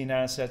existing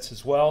assets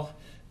as well.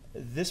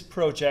 This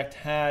project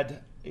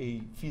had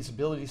a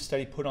feasibility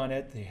study put on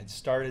it. They had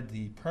started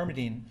the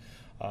permitting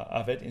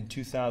of it in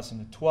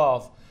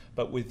 2012,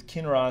 but with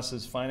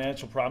Kinross's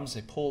financial problems,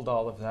 they pulled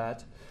all of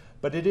that.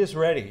 But it is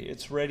ready.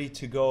 It's ready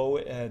to go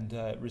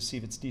and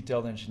receive its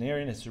detailed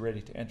engineering. It's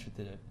ready to enter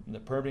the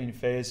permitting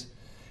phase.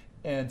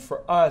 And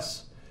for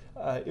us,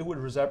 it would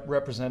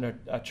represent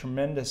a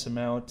tremendous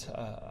amount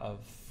of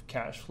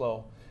cash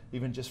flow,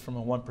 even just from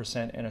a 1%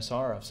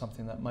 NSR of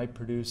something that might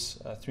produce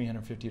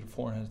 350 to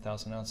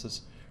 400,000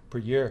 ounces per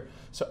year.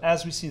 So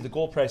as we see the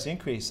gold price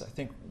increase, I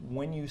think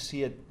when you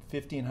see it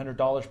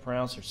 $1,500 per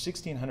ounce or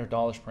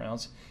 $1,600 per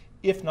ounce,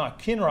 if not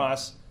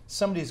Kinross,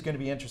 somebody's going to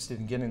be interested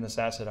in getting this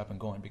asset up and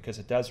going, because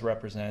it does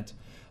represent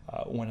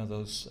one of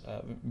those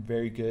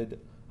very good,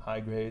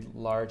 high-grade,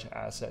 large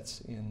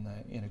assets in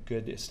a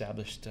good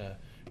established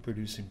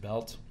producing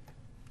belt.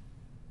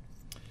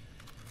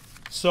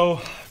 So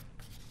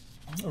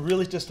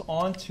really just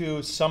on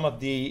to some of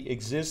the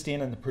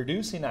existing and the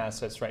producing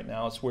assets right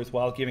now. It's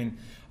worthwhile giving,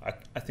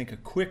 I think, a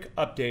quick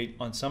update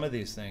on some of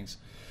these things.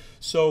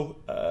 So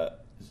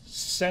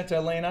Santa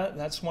Elena,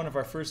 that's one of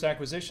our first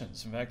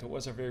acquisitions. In fact, it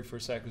was our very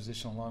first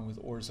acquisition along with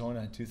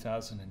Aurizona in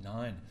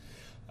 2009.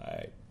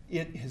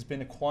 It has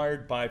been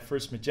acquired by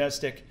First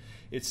Majestic.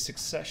 It's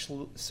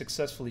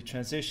successfully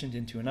transitioned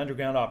into an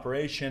underground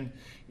operation.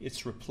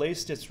 It's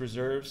replaced its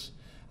reserves.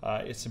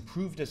 It's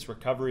improved its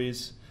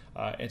recoveries.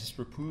 It's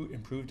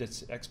improved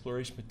its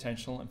exploration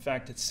potential. In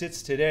fact, it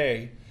sits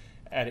today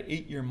at an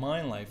 8-year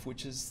mine life,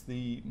 which is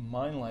the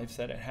mine life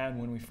that it had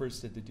when we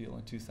first did the deal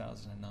in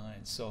 2009.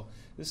 So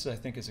this, I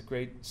think, is a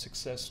great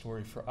success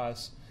story for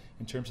us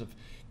in terms of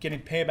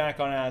getting payback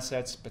on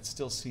assets, but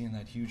still seeing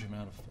that huge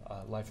amount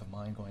of life of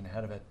mine going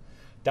ahead of it.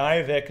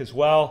 Diavik as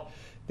well.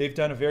 they've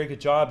done a very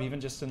good job,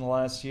 even just in the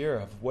last year,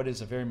 of what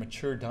is a very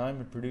mature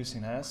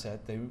diamond-producing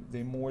asset.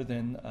 They more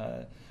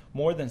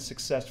than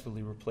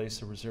successfully replaced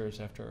the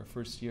reserves after our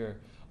first year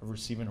of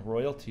receiving a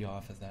royalty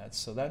off of that.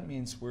 So that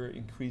means we're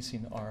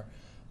increasing our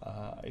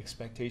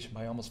expectation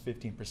by almost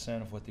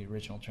 15% of what the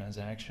original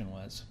transaction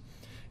was.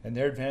 And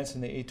they're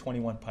advancing the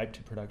A21 pipe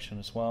to production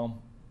as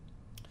well.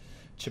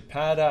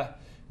 Chapada,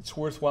 it's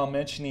worthwhile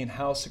mentioning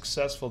how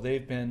successful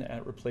they've been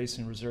at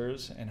replacing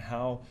reserves and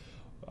how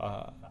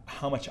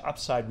much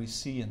upside we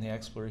see in the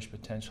exploration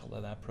potential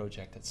of that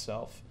project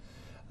itself.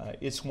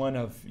 It's one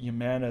of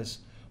Yamana's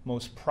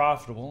most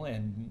profitable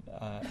and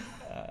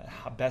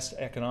best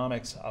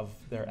economics of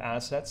their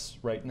assets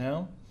right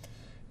now,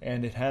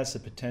 and it has the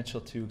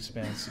potential to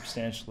expand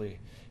substantially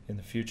in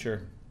the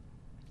future.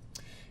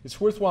 It's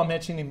worthwhile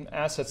mentioning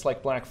assets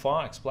like Black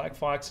Fox. Black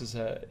Fox is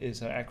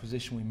an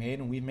acquisition we made,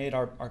 and we made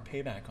our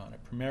payback on it.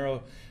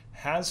 Primero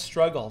has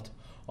struggled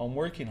on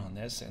working on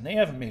this, and they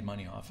haven't made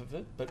money off of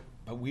it, but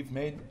we've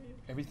made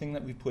everything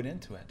that we put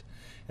into it.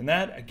 And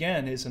that,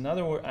 again, is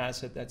another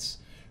asset that's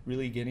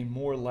really getting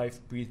more life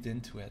breathed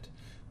into it.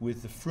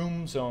 With the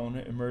Froome zone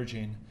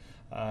emerging,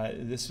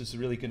 this is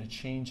really going to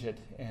change it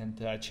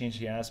and change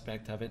the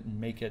aspect of it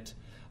and make it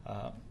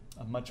a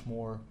much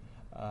more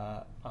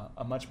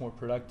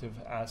productive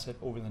asset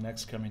over the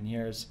next coming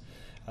years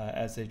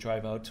as they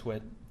drive out to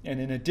it. And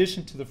in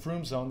addition to the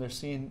Froome zone, they're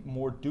seeing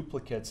more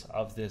duplicates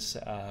of this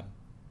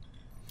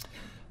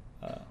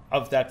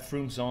of that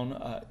Froome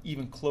zone,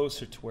 even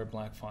closer to where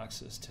Black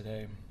Fox is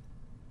today.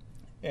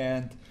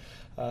 And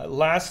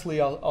lastly,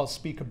 I'll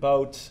speak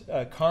about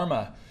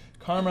Karma.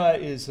 Karma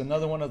is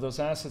another one of those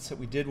assets that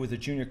we did with a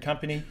junior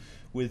company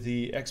with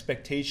the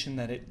expectation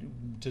that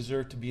it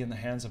deserved to be in the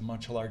hands of a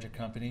much larger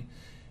company.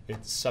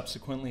 It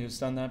subsequently has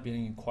done that,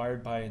 being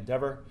acquired by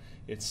Endeavour.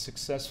 It's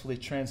successfully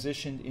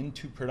transitioned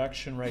into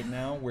production right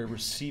now. We're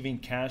receiving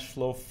cash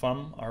flow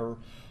from our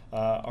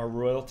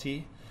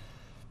royalty,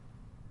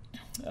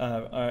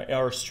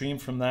 our stream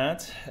from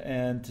that,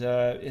 and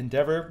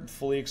Endeavour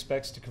fully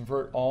expects to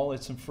convert all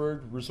its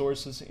inferred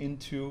resources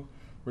into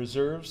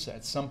reserves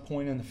at some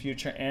point in the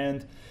future,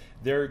 and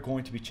they're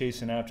going to be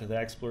chasing after the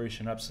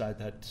exploration upside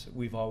that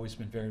we've always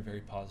been very,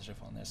 very positive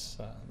on this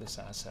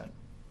asset.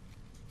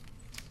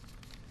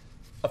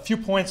 A few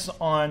points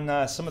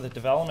on some of the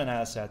development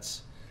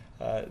assets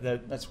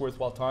that's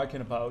worthwhile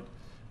talking about,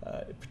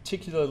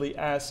 particularly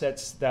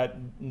assets that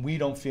we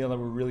don't feel that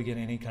we're really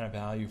getting any kind of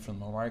value from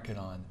the market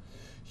on.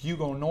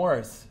 Hugo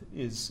North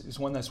is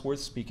one that's worth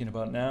speaking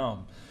about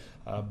now.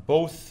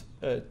 Both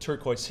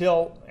Turquoise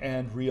Hill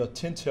and Rio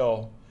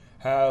Tinto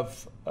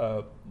have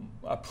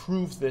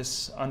approved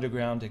this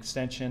underground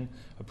extension,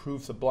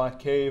 approved the block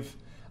cave.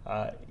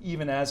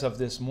 Even as of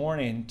this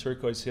morning,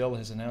 Turquoise Hill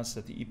has announced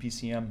that the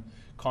EPCM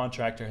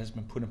contractor has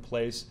been put in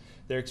place.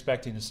 They're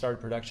expecting to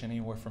start production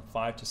anywhere from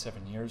 5 to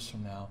 7 years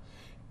from now.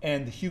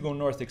 And the Hugo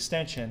North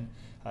extension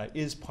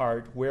is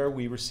part, where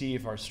we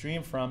receive our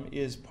stream from,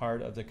 is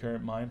part of the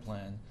current mine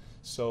plan.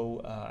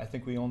 So I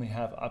think we only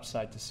have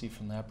upside to see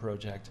from that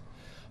project.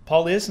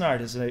 Paul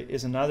Isnard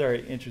is another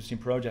interesting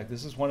project.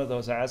 This is one of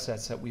those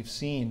assets that we've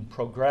seen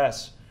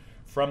progress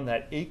from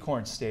that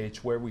acorn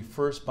stage where we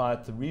first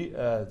bought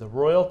the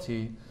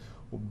royalty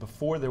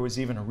before there was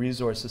even a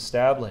resource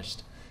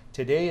established.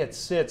 Today it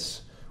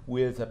sits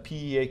with a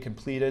PEA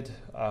completed,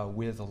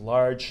 with a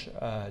large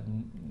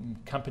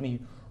company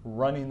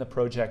running the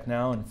project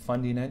now and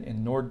funding it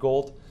in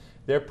Nordgold.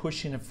 They're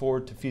pushing it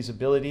forward to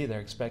feasibility. They're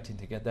expecting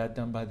to get that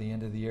done by the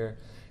end of the year.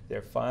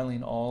 They're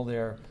filing all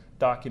their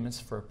documents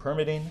for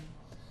permitting.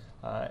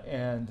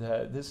 And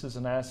this is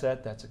an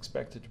asset that's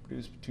expected to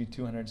produce between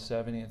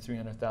 270 and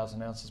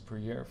 300,000 ounces per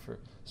year.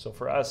 So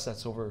for us,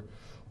 that's over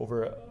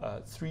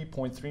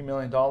 $3.3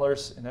 million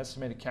in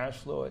estimated cash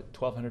flow at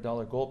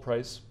 $1,200 gold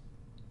price,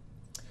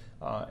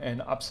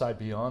 and upside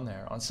beyond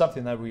there on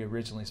something that we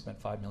originally spent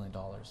 $5 million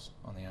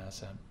on the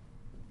asset.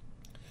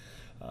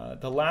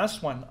 The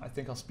last one I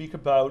think I'll speak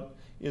about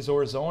is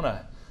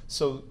Aurizona.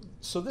 So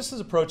this is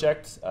a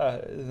project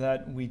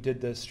that we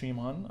did the stream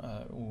on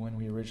when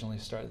we originally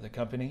started the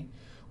company.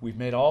 We've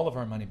made all of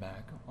our money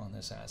back on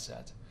this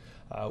asset.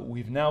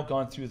 We've now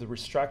gone through the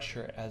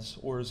restructure as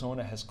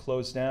Aurizona has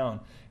closed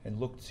down and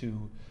looked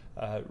to,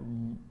 I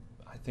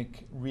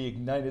think,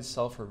 reignite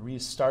itself or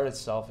restart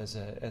itself as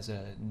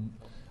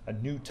a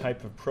new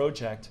type of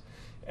project.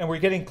 And we're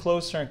getting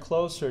closer and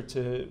closer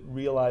to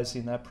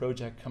realizing that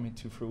project coming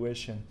to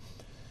fruition.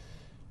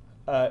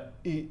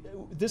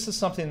 This is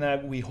something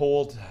that we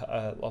hold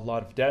a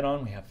lot of debt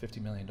on. We have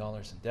 $50 million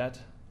in debt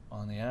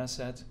on the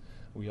asset.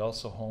 We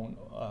also own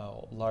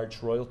a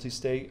large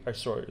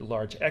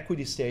large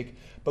equity stake,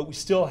 but we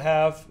still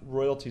have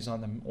royalties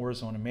on the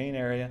Aurizona main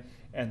area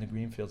and the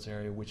Greenfields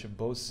area, which have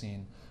both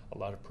seen a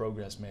lot of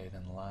progress made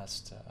in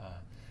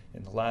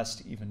the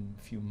last even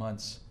few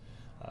months.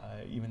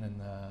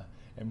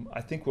 And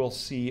I think we'll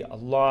see a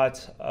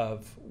lot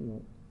of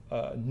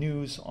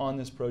news on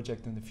this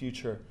project in the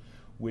future,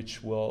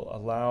 which will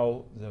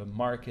allow the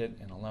market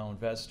and allow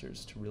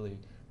investors to really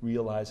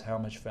realize how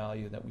much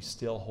value that we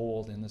still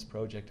hold in this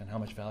project and how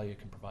much value it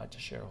can provide to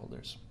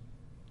shareholders.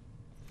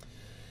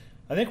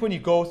 I think when you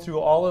go through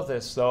all of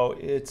this, though,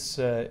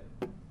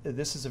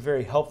 this is a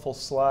very helpful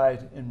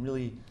slide in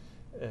really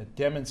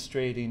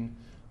demonstrating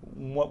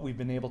what we've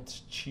been able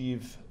to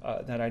achieve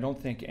that I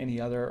don't think any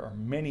other, or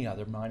many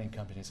other mining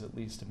companies at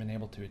least, have been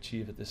able to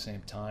achieve at the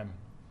same time.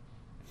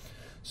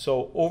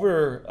 So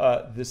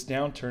over this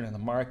downturn in the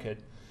market,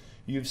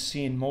 you've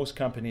seen most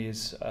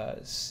companies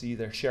see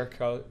their share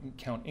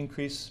count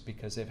increase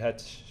because they've had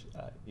to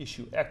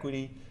issue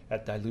equity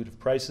at dilutive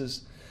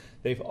prices.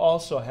 They've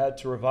also had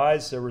to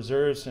revise their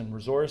reserves and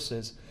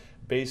resources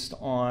based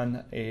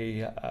on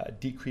a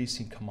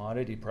decreasing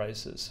commodity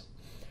prices.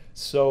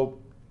 So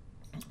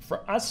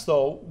for us,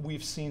 though,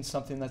 we've seen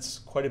something that's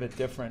quite a bit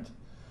different.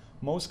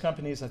 Most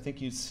companies, I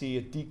think you'd see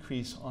a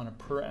decrease on a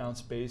per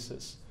ounce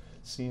basis,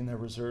 seeing their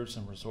reserves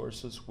and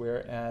resources,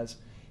 whereas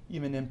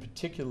even in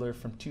particular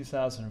from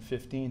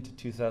 2015 to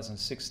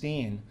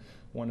 2016,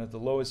 one of the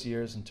lowest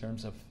years in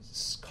terms of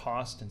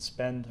cost and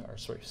spend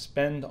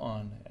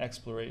on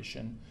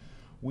exploration,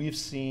 we've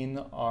seen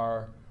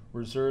our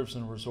reserves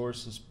and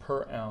resources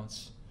per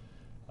ounce,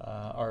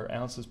 our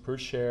ounces per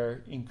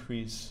share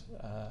increase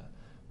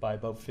by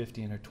about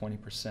 15 or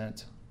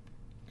 20%.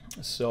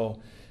 So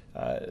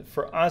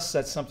for us,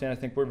 that's something I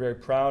think we're very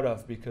proud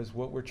of, because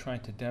what we're trying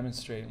to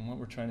demonstrate and what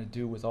we're trying to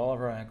do with all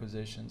of our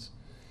acquisitions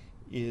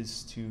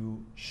is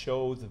to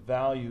show the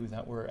value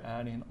that we're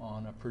adding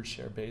on a per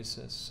share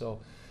basis. So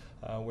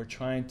we're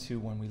trying to,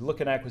 when we look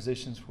at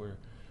acquisitions, we're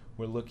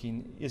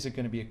looking, is it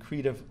going to be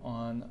accretive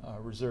on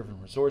a reserve and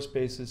resource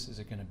basis? Is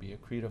it going to be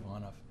accretive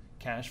on a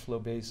cash flow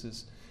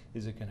basis?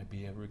 Is it going to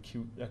be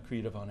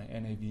accretive on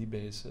an NAV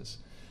basis?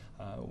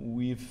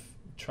 We've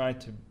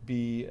tried to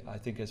be, I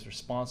think, as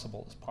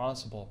responsible as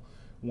possible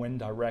when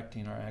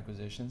directing our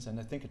acquisitions, and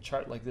I think a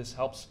chart like this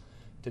helps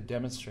to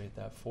demonstrate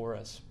that for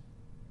us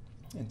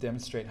and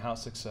demonstrate how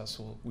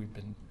successful we've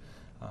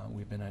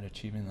been at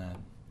achieving that.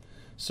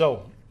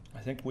 So I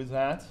think with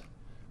that,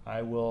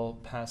 I will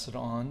pass it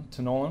on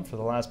to Nolan for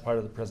the last part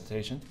of the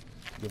presentation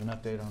to give an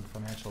update on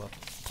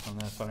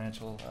the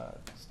financial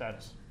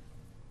status.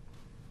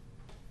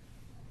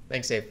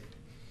 Thanks, Dave.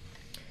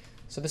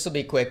 So this will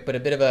be quick, but a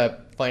bit of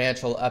a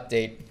financial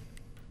update.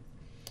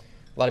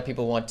 A lot of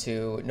people want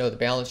to know the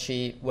balance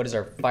sheet. What is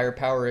our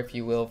firepower, if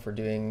you will, for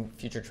doing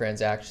future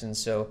transactions?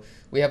 So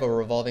we have a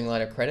revolving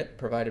line of credit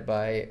provided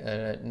by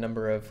a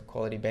number of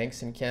quality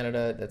banks in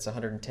Canada. That's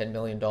 $110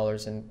 million,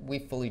 and we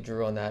fully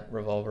drew on that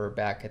revolver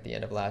back at the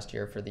end of last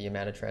year for the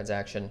Yamana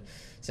transaction.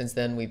 Since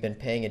then, we've been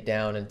paying it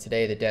down, and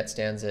today the debt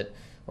stands at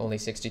only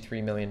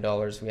 $63 million.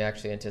 We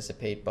actually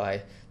anticipate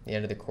by the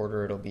end of the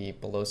quarter it'll be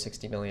below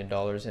 $60 million,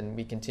 and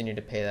we continue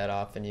to pay that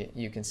off, and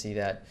you can see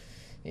that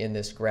in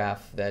this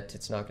graph that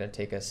it's not going to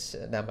take us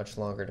that much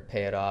longer to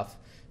pay it off.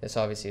 This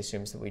obviously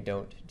assumes that we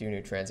don't do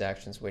new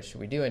transactions, which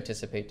we do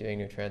anticipate doing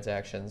new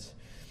transactions.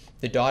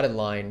 The dotted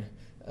line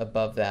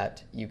above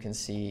that, you can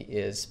see,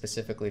 is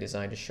specifically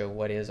designed to show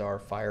what is our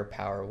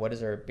firepower, what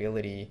is our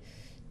ability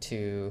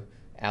to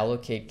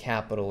allocate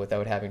capital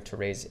without having to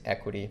raise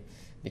equity,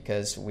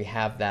 because we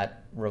have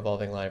that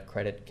revolving line of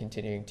credit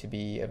continuing to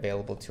be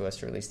available to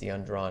us, or at least the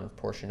undrawn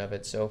portion of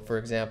it. So for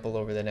example,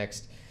 over the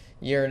next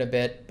year and a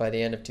bit, by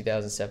the end of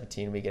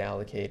 2017, we could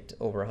allocate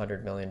over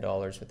 $100 million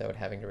without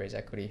having to raise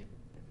equity.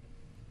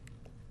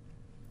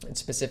 And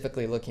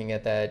specifically looking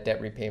at that debt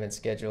repayment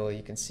schedule,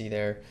 you can see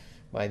there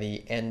by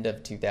the end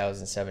of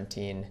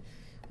 2017,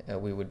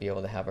 we would be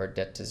able to have our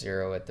debt to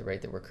zero at the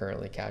rate that we're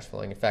currently cash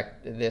flowing. In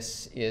fact,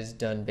 this is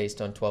done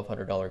based on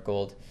 $1,200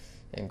 gold,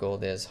 and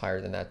gold is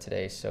higher than that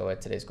today. So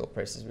at today's gold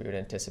prices, we would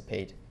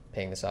anticipate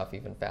paying this off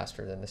even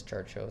faster than this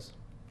chart shows.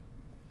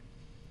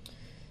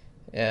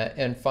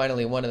 And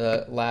finally, one of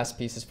the last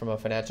pieces from a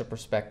financial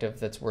perspective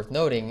that's worth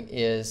noting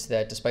is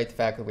that despite the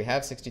fact that we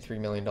have $63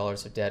 million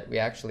of debt, we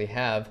actually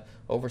have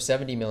over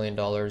 $70 million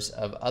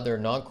of other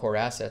non-core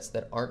assets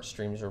that aren't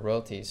streams or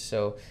royalties,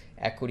 so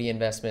equity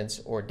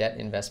investments or debt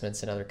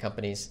investments in other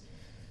companies.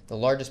 The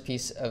largest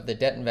piece of the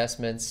debt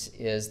investments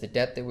is the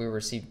debt that we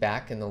received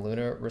back in the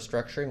Luna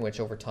restructuring,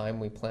 which over time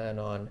we plan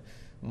on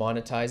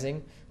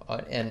monetizing,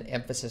 and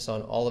emphasis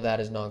on all of that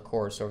is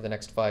non-core. So over the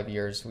next 5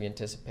 years, we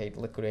anticipate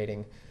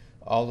liquidating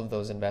all of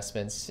those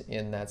investments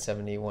in that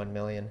 $71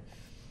 million.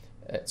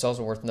 It's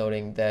also worth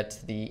noting that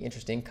the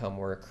interest income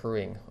we're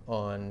accruing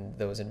on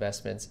those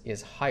investments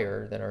is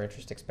higher than our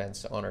interest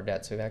expense on our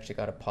debt. So we've actually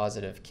got a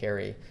positive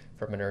carry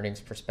from an earnings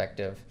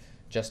perspective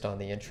just on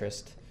the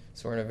interest.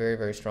 So we're in a very,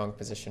 very strong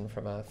position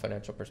from a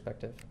financial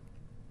perspective.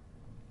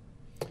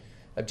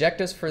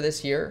 Objectives for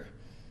this year,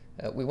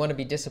 we want to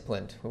be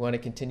disciplined. We want to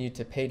continue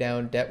to pay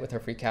down debt with our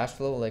free cash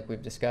flow like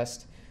we've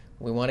discussed.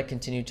 We want to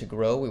continue to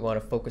grow. We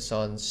want to focus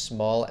on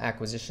small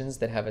acquisitions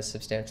that have a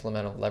substantial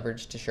amount of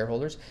leverage to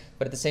shareholders.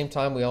 But at the same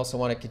time, we also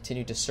want to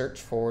continue to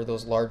search for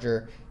those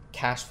larger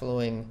cash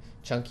flowing,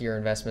 chunkier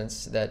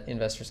investments that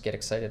investors get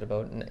excited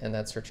about, and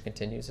that search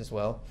continues as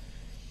well.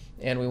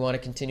 And we want to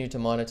continue to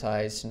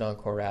monetize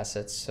non-core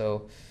assets.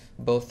 So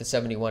both the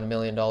 $71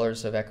 million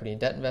of equity and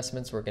debt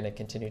investments. We're going to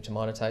continue to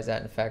monetize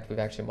that. In fact, we've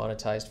actually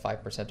monetized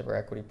 5% of our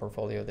equity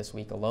portfolio this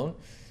week alone,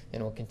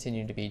 and we'll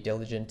continue to be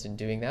diligent in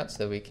doing that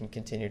so that we can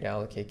continue to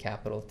allocate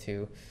capital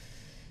to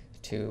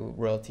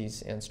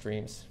royalties and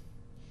streams.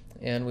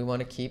 And we want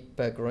to keep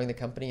growing the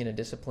company in a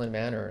disciplined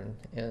manner,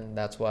 and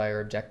that's why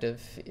our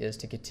objective is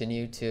to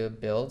continue to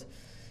build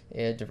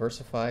a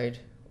diversified,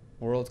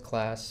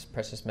 world-class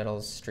precious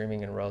metals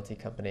streaming and royalty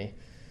company.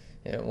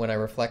 When I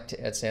reflect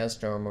at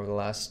Sandstorm over the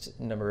last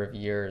number of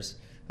years,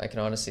 I can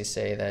honestly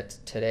say that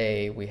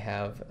today we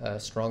have a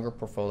stronger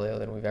portfolio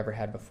than we've ever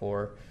had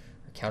before.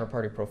 Our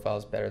counterparty profile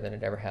is better than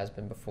it ever has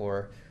been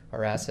before.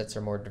 Our assets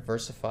are more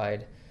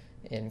diversified,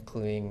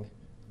 including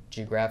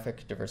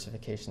geographic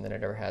diversification than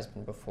it ever has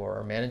been before.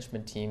 Our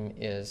management team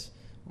is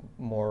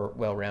more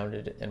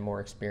well-rounded and more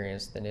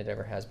experienced than it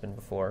ever has been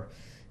before.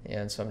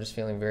 And so I'm just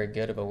feeling very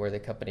good about where the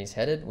company's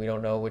headed. We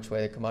don't know which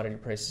way the commodity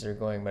prices are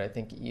going, but I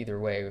think either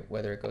way,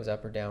 whether it goes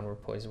up or down, we're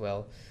poised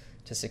well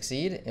to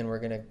succeed, and we're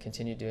going to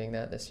continue doing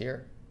that this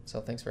year.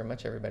 So thanks very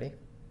much, everybody.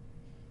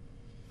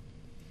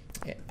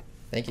 Yeah,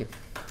 thank you.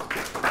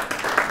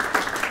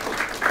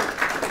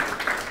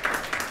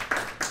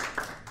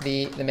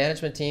 The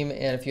management team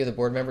and a few of the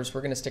board members,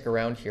 we're going to stick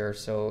around here.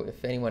 So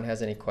if anyone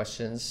has any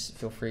questions,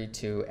 feel free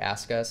to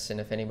ask us. And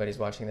if anybody's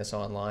watching this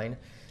online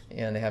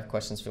and they have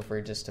questions, feel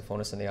free just to phone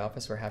us in the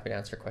office. We're happy to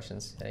answer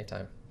questions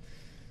anytime.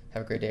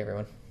 Have a great day,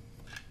 everyone.